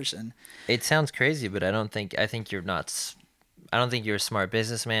as a person. it sounds crazy, but I think you're not. I don't think you're a smart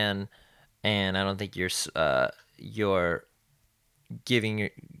businessman, and I don't think you're giving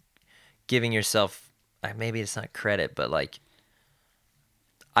yourself. Maybe it's not credit, but like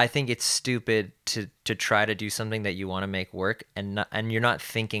I think it's stupid to try to do something that you want to make work and you're not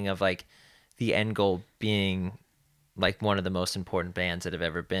thinking of like the end goal being like one of the most important bands that have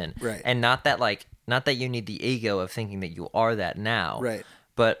ever been. Right. And not that you need the ego of thinking that you are that now. Right.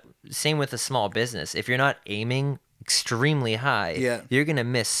 But same with a small business. If you're not aiming extremely high, Yeah. you're gonna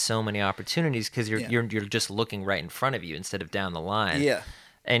miss so many opportunities because Yeah. you're just looking right in front of you instead of down the line. Yeah.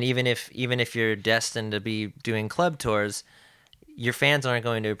 And even if you're destined to be doing club tours, your fans aren't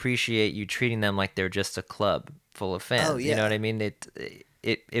going to appreciate you treating them like they're just a club full of fans. Oh, You yeah. know what I mean?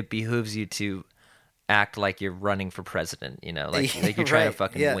 It behooves you to act like you're running for president. You know, like Yeah, you're trying to right.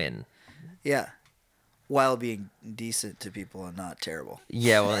 fucking Yeah. win. Yeah. While being decent to people and not terrible.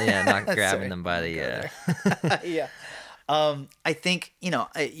 Yeah, well, yeah, not Sorry. grabbing them by the. Yeah. I think,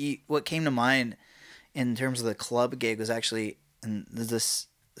 what came to mind in terms of the club gig was actually, and this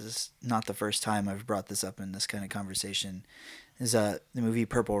is not the first time I've brought this up in this kind of conversation, is the movie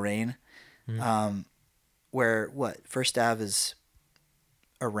Purple Rain, where First Ave is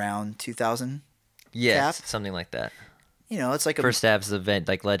around 2000. Yeah, Cap? something like that. It's like First Ave's the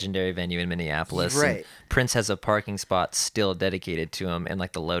like legendary venue in Minneapolis. and Right. Prince has a parking spot still dedicated to him in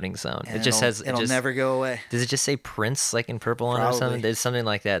like the loading zone. and It just says it'll never go away. Does it just say Prince like in purple on it or Probably. something? There's something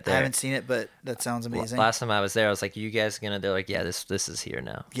like that I there. haven't seen it, but that sounds amazing. Last time I was there, I was like, "You guys gonna?" They're like, "Yeah, this is here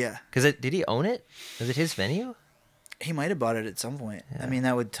now." Yeah. Because did he own it? Was it his venue? He might have bought it at some point. Yeah. I mean,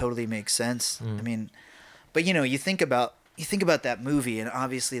 that would totally make sense. I mean, but you think about that movie, and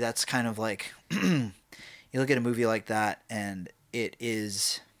obviously that's kind of like you look at a movie like that, and it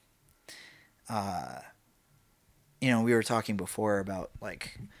is, we were talking before about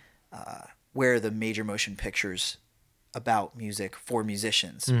like where the major motion pictures about music for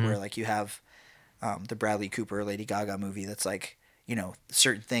musicians, where like you have the Bradley Cooper Lady Gaga movie that's like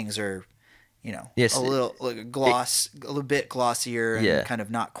certain things are. Yes, a little like a little bit glossier and Yeah. kind of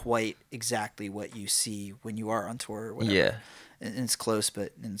not quite exactly what you see when you are on tour or whatever. Yeah. And it's close,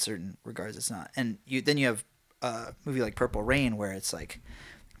 but in certain regards it's not. And then you have a movie like Purple Rain where it's like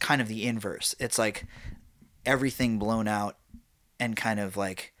kind of the inverse. It's like everything blown out and kind of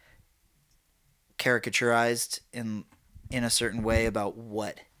like caricaturized in a certain way about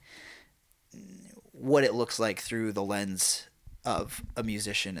what it looks like through the lens of a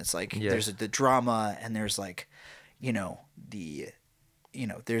musician. It's like there's the drama and there's like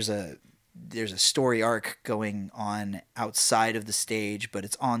there's a story arc going on outside of the stage, but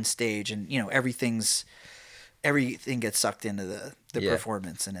it's on stage, and everything gets sucked into the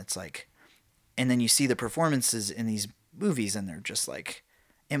performance, and it's like, and then you see the performances in these movies and they're just like,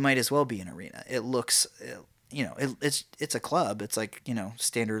 it might as well be an arena. It looks it's a club. It's like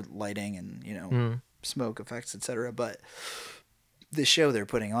standard lighting and smoke effects, etc. But the show they're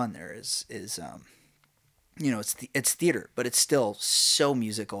putting on there is it's theater, but it's still so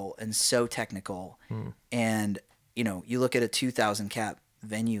musical and so technical. And you look at a 2,000 cap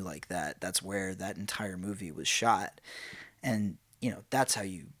venue like that. That's where that entire movie was shot, and that's how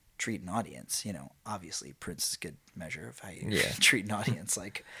you treat an audience. Obviously Prince is a good measure of how you treat an audience.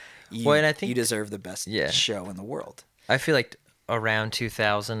 Like and I think you deserve the best show in the world. I feel like around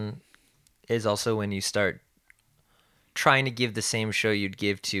 2000 is also when you start trying to give the same show you'd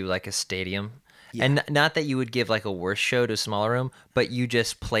give to like a stadium. Yeah. And not that you would give like a worse show to a smaller room, but you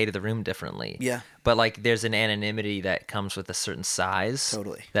just play to the room differently. Yeah. But like there's an anonymity that comes with a certain size.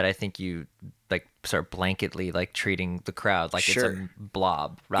 Totally. That I think you like start blanketly like treating the crowd like it's a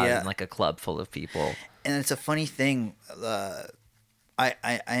blob rather than like a club full of people. And it's a funny thing. I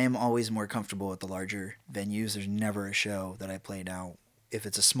am always more comfortable with the larger venues. There's never a show that I play now, if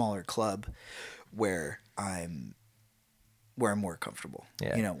it's a smaller club, where I'm more comfortable.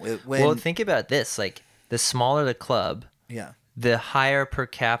 Yeah. Well, think about this. Like, the smaller the club, the higher per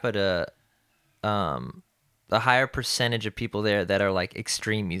capita, the higher percentage of people there that are like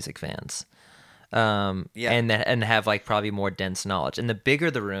extreme music fans. And have like probably more dense knowledge. And the bigger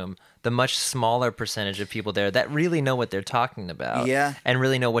the room, the much smaller percentage of people there that really know what they're talking about. Yeah. And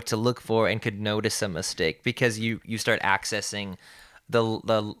really know what to look for and could notice a mistake, because you start accessing the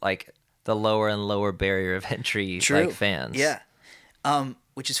lower and lower barrier of entry like fans. Yeah.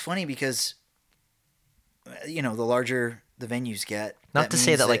 Which is funny because the larger the venues get. Not to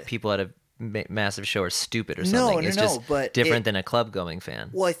say that like people at a massive show are stupid or something. It's just but different than a club going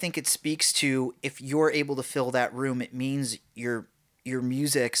fan. Well, I think it speaks to, if you're able to fill that room, it means your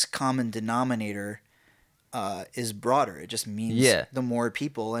music's common denominator is broader. It just means the more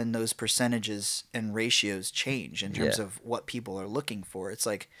people, and those percentages and ratios change in terms of what people are looking for. It's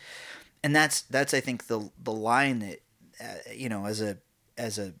like, and that's I think the line that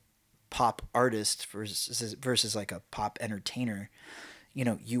as a pop artist versus like a pop entertainer,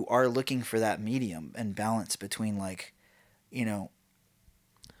 you are looking for that medium and balance between like, you know,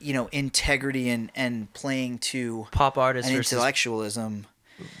 integrity and playing to Pop artist an versus intellectualism.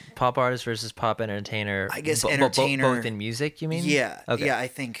 pop artist versus pop entertainer. I guess both in music, you mean? Yeah. Okay. Yeah, I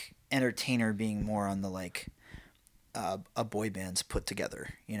think entertainer being more on the like a boy band's put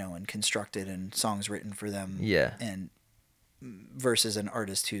together, and constructed and songs written for them. Yeah. And versus an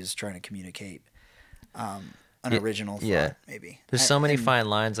artist who's trying to communicate an original thought, maybe. There's so many fine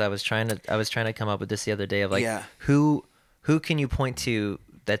lines. I was trying to come up with this the other day of like who can you point to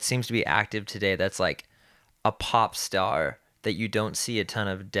that seems to be active today that's like a pop star that you don't see a ton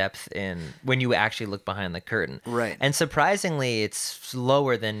of depth in when you actually look behind the curtain. Right. And surprisingly, it's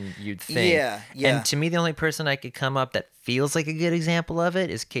slower than you'd think. Yeah. And to me, the only person I could come up that feels like a good example of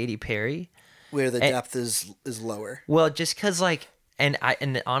it is Katy Perry. Where the depth is lower. Well, just because like, and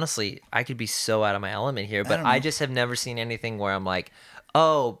honestly, I could be so out of my element here, but I just have never seen anything where I'm like,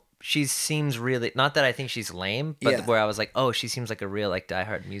 oh, she seems really, not that I think she's lame, but where I was like, oh, she seems like a real like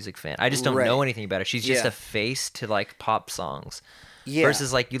diehard music fan. I just don't know anything about her. She's just a face to like pop songs. Yeah.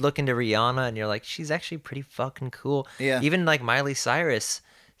 Versus like you look into Rihanna and you're like, she's actually pretty fucking cool. Yeah. Even like Miley Cyrus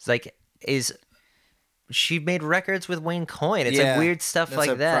she made records with Wayne Coyne. It's like weird stuff that's like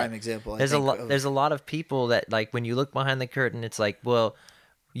a that. Prime example. There's a lot of people that like when you look behind the curtain, it's like, well,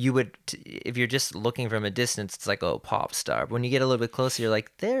 you would if you're just looking from a distance, it's like, oh, pop star. But when you get a little bit closer, you're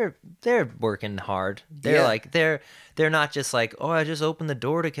like, they're working hard. They're like they're not just like, oh, I just opened the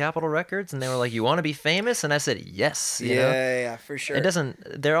door to Capitol Records and they were like, you want to be famous? And I said, yes. You know? Yeah, for sure. It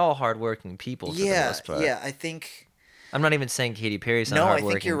doesn't. They're all hardworking people for the most part. Yeah, I think. I'm not even saying Katy Perry's not No, I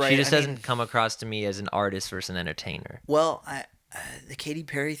hardworking. think you're right. She just I doesn't mean- come across to me as an artist versus an entertainer. Well, the Katy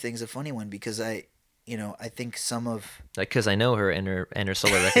Perry thing's a funny one because I think some of Like, because I know her and her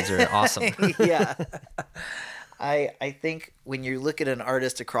solo records are awesome. yeah. I think when you look at an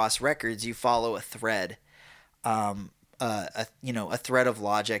artist across records, you follow a thread, a thread of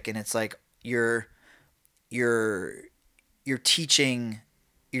logic, and it's like you're teaching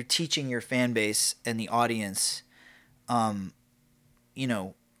your fan base and the audience,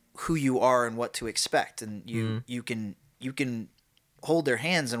 who you are and what to expect, and you can hold their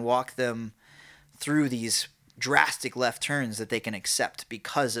hands and walk them through these drastic left turns that they can accept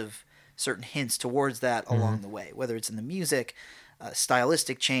because of certain hints towards that along the way, whether it's in the music,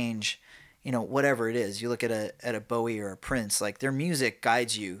 stylistic change, whatever it is. You look at a Bowie or a Prince, like their music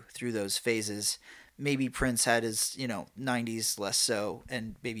guides you through those phases. Maybe Prince had his, 90s less so,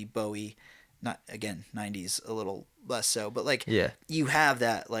 and maybe Bowie, not again, 90s a little less so, but like you have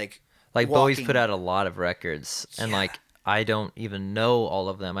that like Bowie's put out a lot of records, and like I don't even know all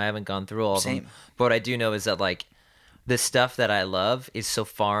of them. I haven't gone through all of them. But what I do know is that like the stuff that I love is so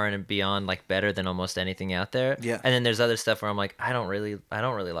far and beyond like better than almost anything out there. Yeah. And then there's other stuff where I'm like, I don't really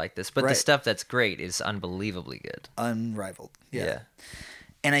like this. But the stuff that's great is unbelievably good. Unrivaled. Yeah.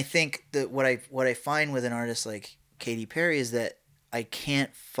 And I think that what I find with an artist like Katy Perry is that I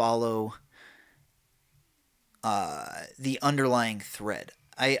can't follow the underlying thread.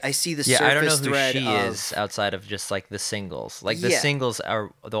 I see the surface I don't know who thread she of, is outside of just like the singles. Like the singles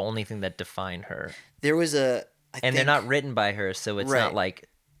are the only thing that define her. There was they're not written by her, so it's not like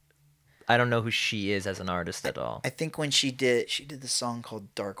I don't know who she is as an artist at all. I think when she did the song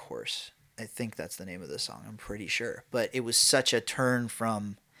called Dark Horse. I think that's the name of the song. I'm pretty sure. But it was such a turn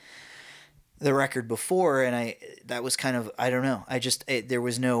from the record before, and that was kind of, I don't know. There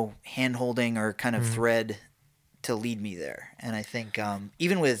was no hand holding or kind of thread to lead me there. And I think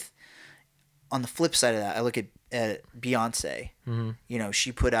even with, on the flip side of that, I look at Beyonce.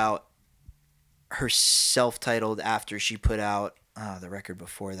 She put out her self-titled after she put out the record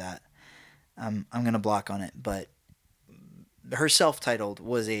before that. I'm going to block on it, but her self-titled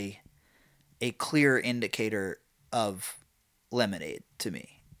was a clear indicator of Lemonade to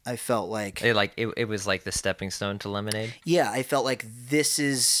me. I felt like it was like the stepping stone to Lemonade. Yeah, I felt like this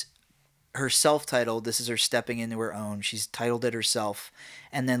is her self-titled. This is her stepping into her own. She's titled it herself,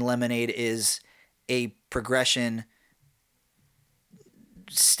 and then Lemonade is a progression,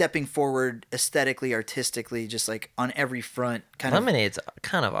 stepping forward aesthetically, artistically, just like on every front. Lemonade's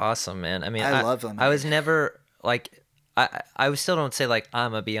kind of awesome, man. I mean, I love Lemonade. I was never like. I still don't say like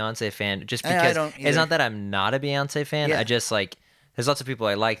I'm a Beyonce fan just because it's not that I'm not a Beyonce fan. Yeah. I just like there's lots of people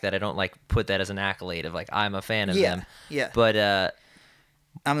I like that I don't like put that as an accolade of like I'm a fan of them. Yeah. But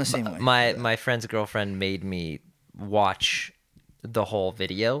I'm the same way. My friend's girlfriend made me watch the whole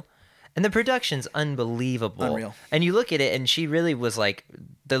video, and the production's unbelievable. Unreal. And you look at it, and she really was like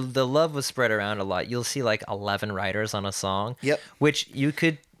the love was spread around a lot. You'll see like 11 writers on a song. Yep. Which you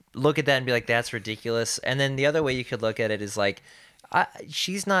could look at that and be like, that's ridiculous. And then the other way you could look at it is like,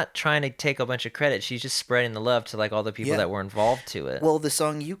 she's not trying to take a bunch of credit. She's just spreading the love to like all the people Yeah. that were involved to it. Well, the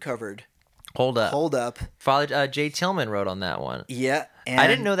song you covered, Hold up. "Hold Up," Father Jay Tillman wrote on that one. yeah, and I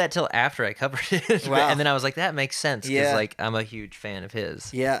didn't know that till after I covered it. Wow. And then I was like, that makes sense because Yeah. like I'm a huge fan of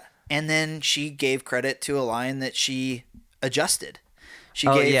his. Yeah, and then she gave credit to a line that she adjusted. She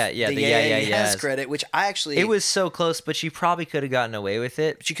Oh, gave yeah, the the yes yes. credit, which I actually It was so close, but she probably could have gotten away with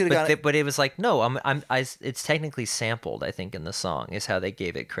it. She coulda but got it- but it was like, no, it's technically sampled. I think in the song is how they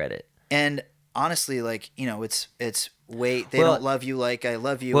gave it credit. and honestly, like it's wait, they Well- don't love you like I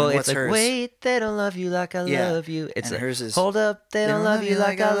love you. Well, and it's what's like, hers? wait, they don't love you like I Yeah. love you. It's And like, hers is, hold up, they don't love you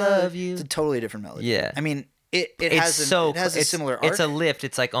like I love you. It's a totally different melody. Yeah. I mean it It's has so it has a it's, similar arc. It's a lift.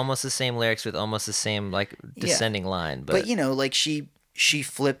 It's like almost the same lyrics with almost the same like descending line. but like she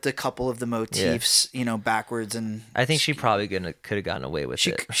flipped a couple of the motifs, backwards, and I think she probably could have gotten away with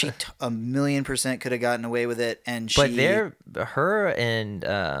she it. she 1,000,000% could have gotten away with it, and she. But her and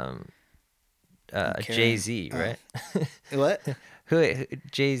Karen- Jay Z, right? What? Who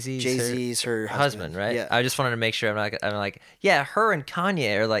Jay-Z's Jay-Z's her husband, right? yeah. I just wanted to make sure I'm like, yeah, her and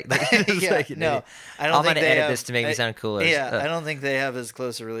Kanye are like, it's Yeah, like, no, I don't I'm think gonna they edit have- this to make me sound cooler. Yeah, I don't think they have as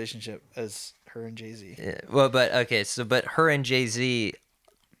close a relationship as her and Jay-Z. Yeah, well, but okay, but her and Jay-Z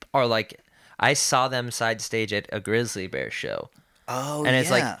are like, I saw them side stage at a Grizzly Bear show, Oh, and it's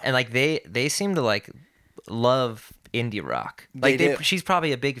yeah. like they seem to like love indie rock. Like They do. she's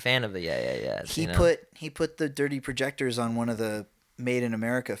probably a big fan of the yeah. He put the Dirty Projectors on one of the Made in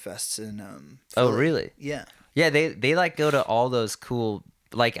America fests in Oh, Philly. really? Yeah. Yeah, they like go to all those cool.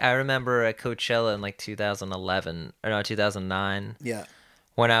 Like I remember at Coachella in like 2011 or no 2009 Yeah.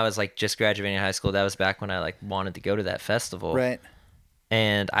 when I was like just graduating high school. That was back when I like wanted to go to that festival. Right.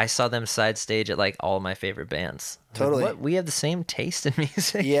 And I saw them side stage at like all my favorite bands. I was like, Totally. what? We have the same taste in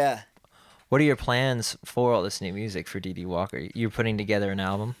music. Yeah. What are your plans for all this new music for D.D. Walker? You're putting together an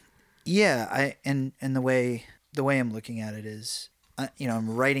album? Yeah, and the way I'm looking at it is, I'm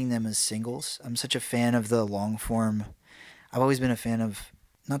writing them as singles. I'm such a fan of the long form. I've always been a fan of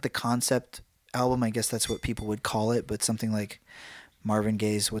not the concept album. I guess that's what people would call it, but something like Marvin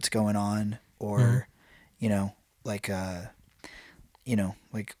Gaye's "What's Going On," or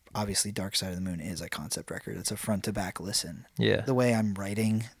like obviously Dark Side of the Moon is a concept record. It's a front to back listen. Yeah. The way I'm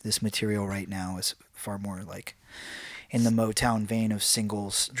writing this material right now is far more like in the Motown vein of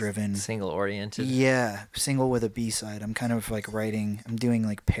singles driven. Single oriented? Yeah, single with a B-side. I'm kind of like I'm doing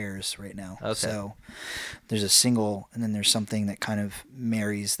like pairs right now. Okay. So there's a single and then there's something that kind of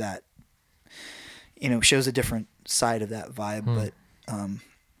marries that, shows a different side of that vibe. But,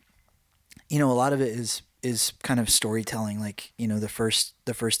 a lot of it is kind of storytelling. Like, the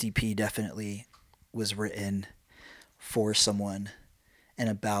first EP definitely was written for someone and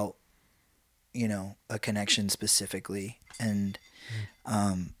about, a connection specifically. And,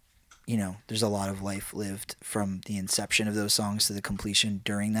 there's a lot of life lived from the inception of those songs to the completion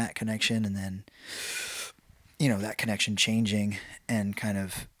during that connection. And then, that connection changing and kind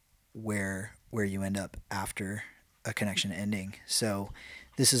of where you end up after a connection ending. So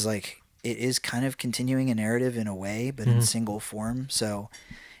this is like, it is kind of continuing a narrative in a way, but in single form. So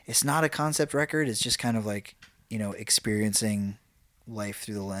it's not a concept record. It's just kind of like, experiencing life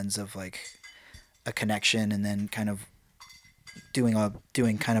through the lens of like a connection and then kind of doing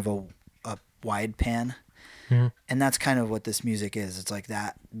kind of a wide pan. And that's kind of what this music is. It's like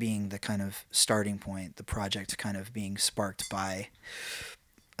that being the kind of starting point, the project kind of being sparked by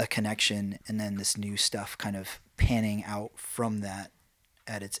a connection, and then this new stuff kind of panning out from that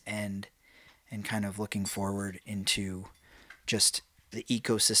at its end and kind of looking forward into just the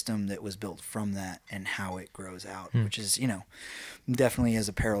ecosystem that was built from that and how it grows out, which is, definitely as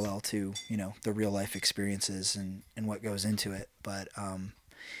a parallel to, the real life experiences and what goes into it. But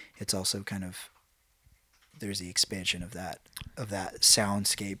it's also kind of, there's the expansion of that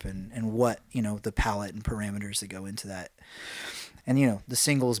soundscape and what, the palette and parameters that go into that. And, the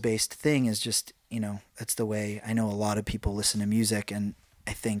singles based thing is just, that's the way I know a lot of people listen to music. And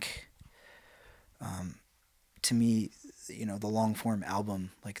I think, to me, the long form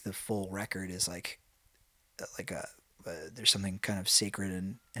album, like the full record is like there's something kind of sacred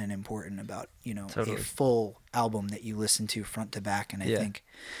and important about, Totally. a full album that you listen to front to back. And I think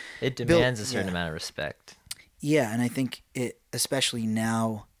it demands a certain amount of respect. Yeah, and I think it, especially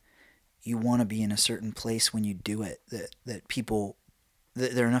now, you want to be in a certain place when you do it, that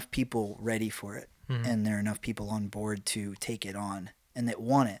there are enough people ready for it, and there are enough people on board to take it on and that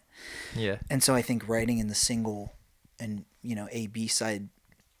want it. Yeah. And so I think writing in the single and, A, B-side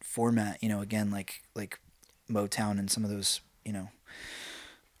format, again, like Motown and some of those,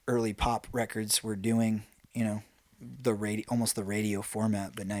 early pop records were doing, almost the radio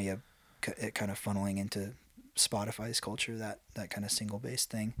format, but now you have it kind of funneling into Spotify's culture, that kind of single based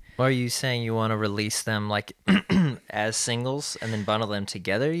thing. Or are you saying you want to release them like as singles and then bundle them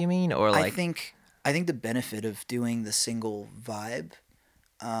together, you mean? Or like I think the benefit of doing the single vibe,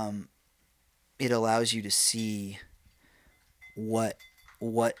 it allows you to see what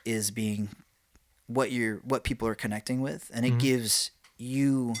is being, what people are connecting with, and it gives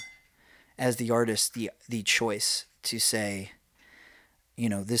you as the artist the choice to say, you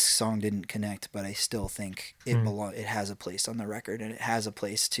know, this song didn't connect, but I still think it has a place on the record, and it has a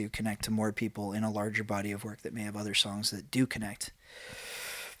place to connect to more people in a larger body of work that may have other songs that do connect.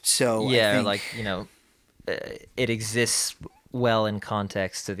 So yeah, I think, like, you know, it exists well in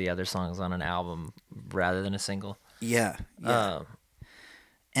context to the other songs on an album rather than a single. yeah.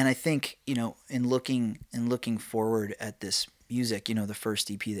 And I think, you know, in looking forward at this music, you know, the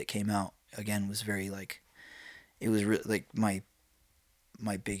first EP that came out again was very like, it was like my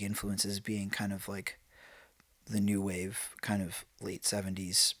big influences being kind of like the new wave, kind of late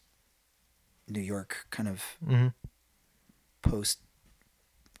 70s New York, kind of post,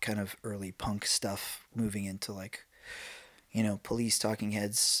 kind of early punk stuff, moving into like, you know, Police, Talking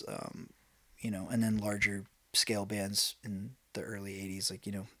Heads, you know, and then larger scale bands in the early 80s, like,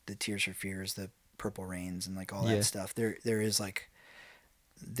 you know, the Tears for Fears, the Purple Rains, and like all that stuff. There is like,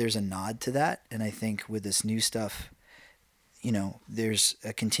 there's a nod to that, and I think with this new stuff, you know, there's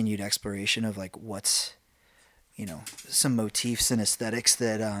a continued exploration of like what's, you know, some motifs and aesthetics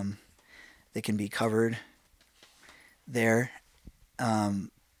that that can be covered there,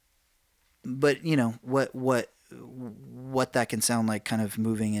 but you know what that can sound like, kind of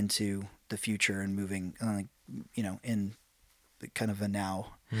moving into the future and moving like, you know, in the kind of a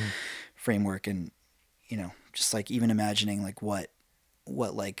now framework, and you know, just like even imagining like what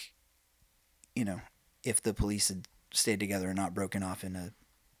like, you know, if the Police had stayed together and not broken off into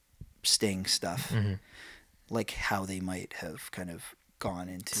Sting stuff, like how they might have kind of gone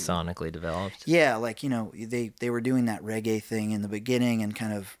into Sonically developed. Yeah, like, you know, they were doing that reggae thing in the beginning and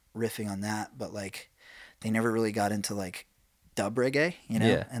kind of riffing on that, but like they never really got into like dub reggae, you know?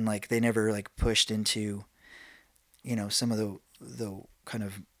 Yeah. And like they never like pushed into, you know, some of the kind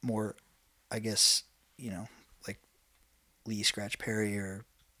of more, I guess, you know, like Lee Scratch Perry or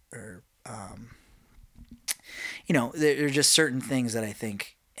you know, there are just certain things that I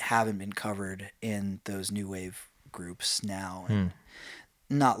think haven't been covered in those new wave groups now, and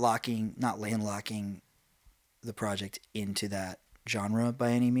not landlocking the project into that genre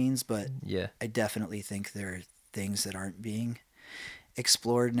by any means, but Yeah. I definitely think there are things that aren't being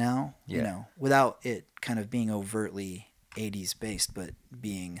explored now, you know, without it kind of being overtly 80s based, but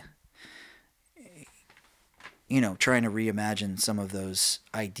being, you know, trying to reimagine some of those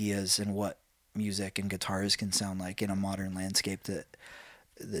ideas and what music and guitars can sound like in a modern landscape that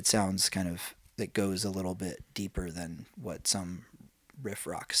sounds kind of, that goes a little bit deeper than what some riff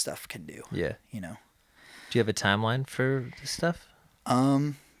rock stuff can do. Yeah. You know. Do you have a timeline for this stuff?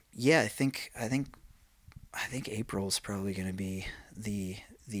 Yeah, I think April is probably going to be the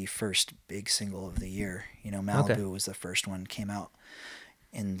first big single of the year. You know, Malibu was the first one, came out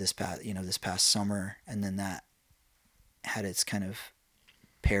in this past summer, and then that had its kind of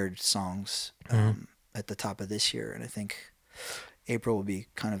paired songs at the top of this year, and I think April will be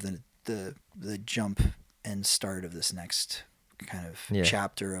kind of the jump and start of this next kind of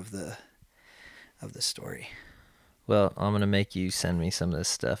chapter of the story. Well, I'm gonna make you send me some of this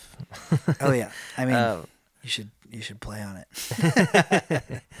stuff. Oh yeah, I mean, you should play on it.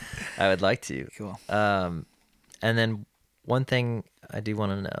 I would like to. Cool. And then one thing I do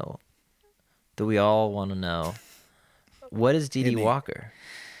want to know, that we all want to know, what is Dee Dee Walker?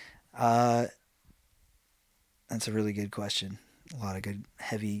 That's a really good question. A lot of good,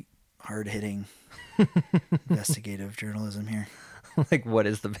 heavy, hard-hitting investigative journalism here. Like, what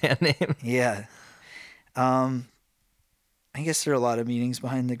is the band name? Yeah. I guess there are a lot of meanings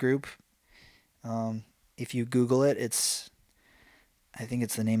behind the group. If you Google it, I think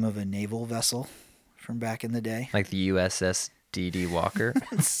it's the name of a naval vessel from back in the day. Like the USS Dee Dee Walker?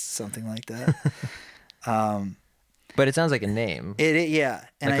 Something like that. But it sounds like a name. Yeah.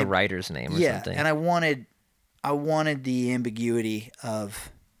 And like a writer's name or something. And I wanted the ambiguity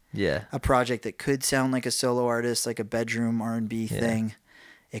of a project that could sound like a solo artist, like a bedroom R&B thing.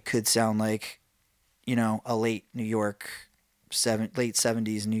 It could sound like, you know, a late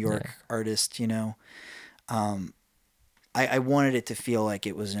 70s New York artist, you know. I wanted it to feel like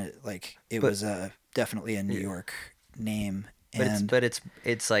it was definitely a New York name. But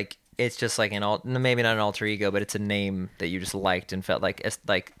it's like, it's just like maybe not an alter ego, but it's a name that you just liked and felt like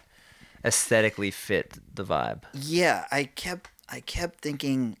aesthetically fit the vibe. Yeah, I kept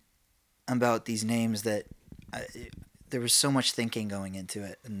thinking about these names that there was so much thinking going into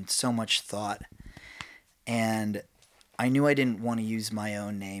it and so much thought, and I knew I didn't want to use my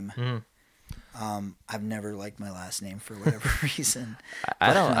own name. I've never liked my last name for whatever reason.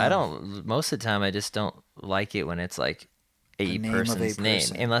 I don't. Most of the time, I just don't like it when it's like a name of a person's name,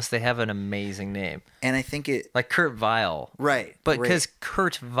 person. unless they have an amazing name, And I think it like Kurt Vile. right, But right. because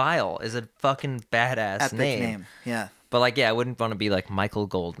Kurt Vile is a fucking badass Epic name. name. Yeah. But like, yeah, I wouldn't want to be like Michael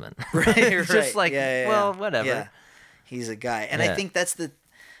Goldman. Right, Just right. like, Yeah, well, whatever. Yeah. He's a guy. And Yeah. I think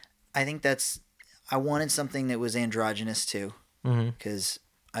I wanted something that was androgynous too. Mm-hmm. Cuz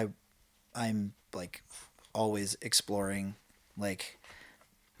I'm like always exploring like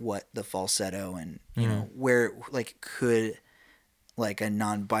what the falsetto and you know where like could like a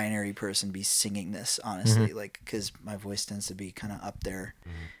non-binary person be singing this honestly like because my voice tends to be kind of up there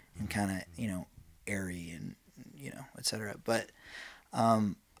and kind of you know airy and you know etc. But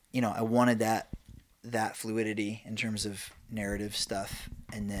you know I wanted that fluidity in terms of narrative stuff,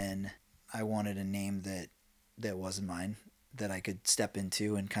 and then I wanted a name that wasn't mine, that I could step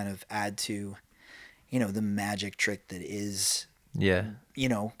into and kind of add to you know the magic trick that is Yeah. you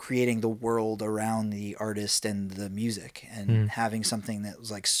know creating the world around the artist and the music, and having something that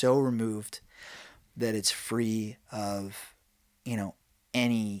was like so removed that it's free of you know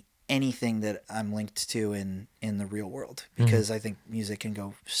anything that I'm linked to in the real world, because I think music can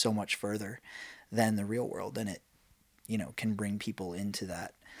go so much further than the real world, and it you know can bring people into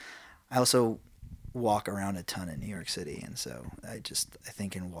that. I also walk around a ton in New York City, and so I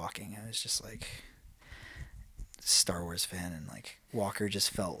think in walking I was just like Star Wars fan, and like Walker just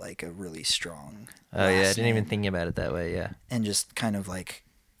felt like a really strong Oh yeah, I last didn't even name. think about it that way. Yeah. And just kind of like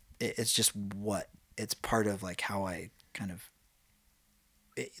it's just what it's part of like how I kind of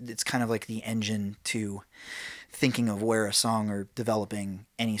it's kind of like the engine to thinking of where a song or developing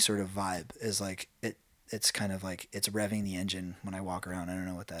any sort of vibe is like it's kind of like it's revving the engine when I walk around. I don't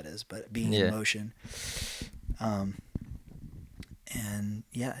know what that is, but being in motion. And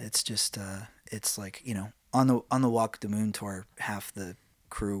yeah, it's just it's like, you know, on the Walk the Moon tour, half the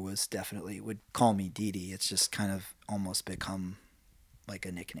crew would call me Dee Dee. It's just kind of almost become like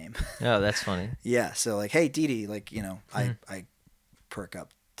a nickname. Oh, that's funny. Yeah, so like, hey Dee Dee, like, you know, I perk up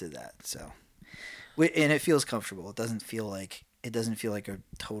to that. So and it feels comfortable. It doesn't feel like a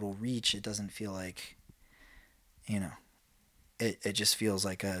total reach. It doesn't feel like, you know, it just feels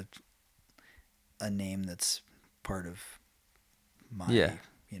like a name that's part of my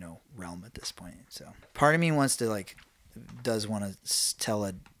you know realm at this point. So part of me does want to tell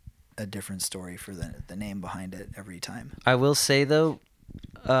a different story for the name behind it every time. I will say though,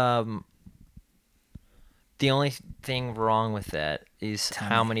 the only thing wrong with that is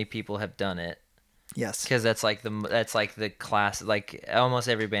how many people have done it. Yes, because that's like the class, like almost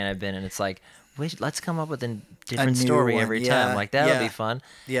every band I've been in, it's like, let's come up with a different new story one. every Yeah, time. Like that'll yeah, be fun.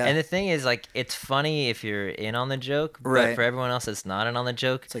 yeah. And the thing is, like, it's funny if you're in on the joke, but Right. for everyone else that's not in on the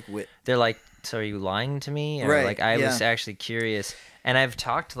joke, it's like wit. they're like, so are you lying to me? Or Right, like I was yeah. actually curious, and I've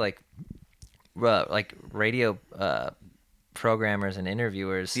talked to like radio programmers and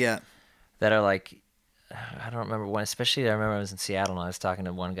interviewers Yeah, that are like, I don't remember when, especially I remember I was in Seattle and I was talking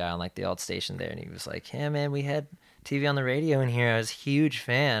to one guy on like the alt station there, and he was like, yeah man, we had TV on the radio in here, I was a huge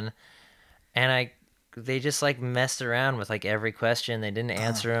fan, and they just like messed around with like every question, they didn't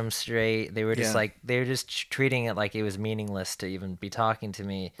answer them straight, they were just Yeah. like, they were just treating it like it was meaningless to even be talking to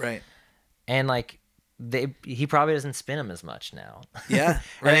me, right. and like he probably doesn't spin them as much now. Yeah, And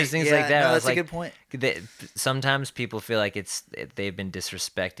right. there's things Yeah, like that. no, I was that's a like, good point. sometimes people feel like they've been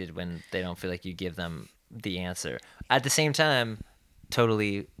disrespected when they don't feel like you give them the answer. At the same time,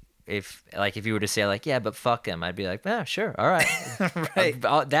 totally. If you were to say like, yeah, but fuck him, I'd be like, yeah, sure, all right, Right.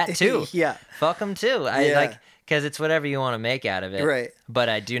 that too. Yeah. Fuck him too. I Yeah. like, because it's whatever you want to make out of it. Right. But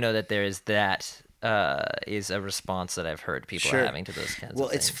I do know that there is that is a response that I've heard people Sure. having to those kinds Well,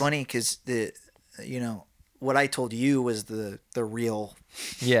 of things. it's funny because you know, what I told you was the real.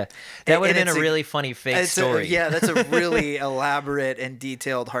 Yeah, that would have and been it's a really funny fake It's story. yeah, that's a really elaborate and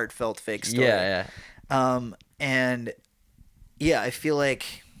detailed, heartfelt fake story. Yeah, yeah. And yeah, I feel like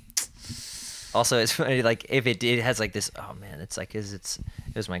Also, it's funny, like, if it has like this, oh man, it's like, it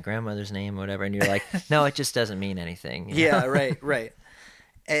was my grandmother's name or whatever, and you're like, no, it just doesn't mean anything. you yeah, know? right.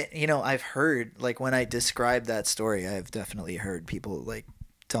 And, you know, I've heard, like, when I describe that story, I've definitely heard people like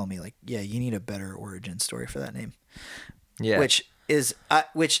tell me like, yeah, you need a better origin story for that name. Yeah. Which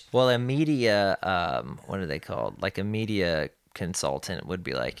Well, a media, what are they called? Like a media consultant would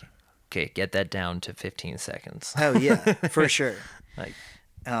be like, okay, get that down to 15 seconds. oh yeah, for sure. Like,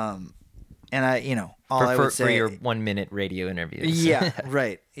 And all I would say for your 1 minute radio interviews. Yeah,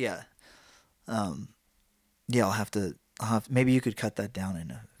 right. Yeah. Yeah, I'll have maybe you could cut that down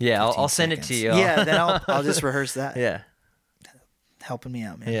in Yeah, 15 I'll send it to seconds. you. Yeah, then I'll just rehearse that. Yeah. Helping me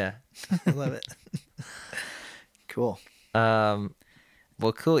out, man. Yeah. I love it. Cool.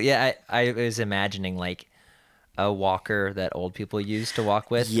 Well, cool. Yeah, I was imagining like a walker that old people use to walk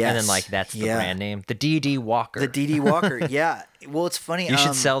with. Yes. And then like that's the Yeah. brand name. The DD Walker. The DD Walker. Yeah. Well, it's funny. You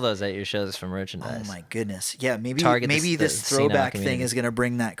should sell those at your shows for merchandise. Oh my goodness. Yeah, maybe Target maybe the this senile throwback thing community. is going to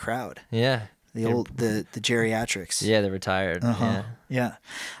bring that crowd. Yeah. The old the geriatrics. Yeah, they're retired. Uh-huh. Yeah.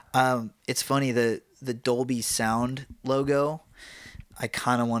 Yeah. It's funny the Dolby Sound logo. I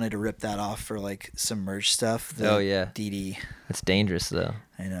kind of wanted to rip that off for like some merch stuff. Oh, yeah. DD. It's dangerous though.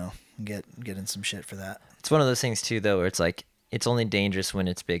 I know. Getting some shit for that. It's one of those things too though where it's like it's only dangerous when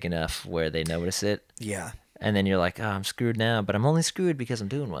it's big enough where they notice it. Yeah. And then you're like, oh, I'm screwed now, but I'm only screwed because I'm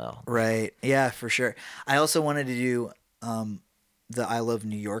doing well. Right. Yeah, for sure. I also wanted to do the I Love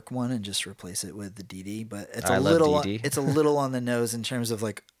New York one and just replace it with the DD, but it's I Love little DD. it's a little on the nose in terms of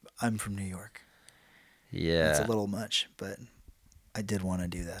like I'm from New York. Yeah. It's a little much, but I did want to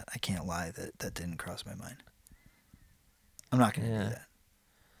do that. I can't lie that didn't cross my mind. I'm not going to do that.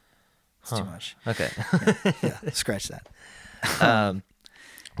 It's too much. Okay. Yeah, scratch that.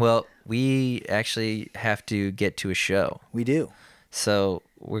 Well, we actually have to get to a show. We do. So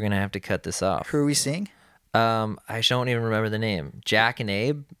we're going to have to cut this off. Who are we seeing? I don't even remember the name. Jack and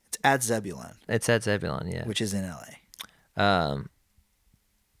Abe? It's at Zebulon, It's at Zebulon, yeah. which is in LA.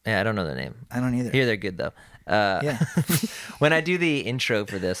 Yeah, I don't know the name. I don't either. Here, they're good, though. Yeah. When I do the intro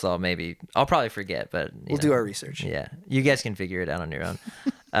for this, I'll probably forget, but We'll do our research. Yeah, you guys can figure it out on your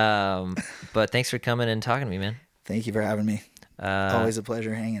own. But thanks for coming and talking to me, man. Thank you for having me. Always a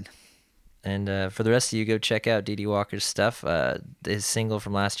pleasure hanging. And for the rest of you, go check out DD Walker's stuff. His single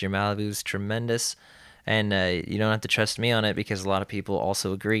from last year, Malibu, is tremendous. And you don't have to trust me on it because a lot of people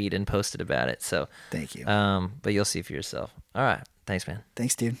also agreed and posted about it. So Thank you. But you'll see for yourself. All right. Thanks, man.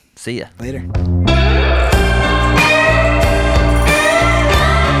 Thanks, dude. See ya. Later.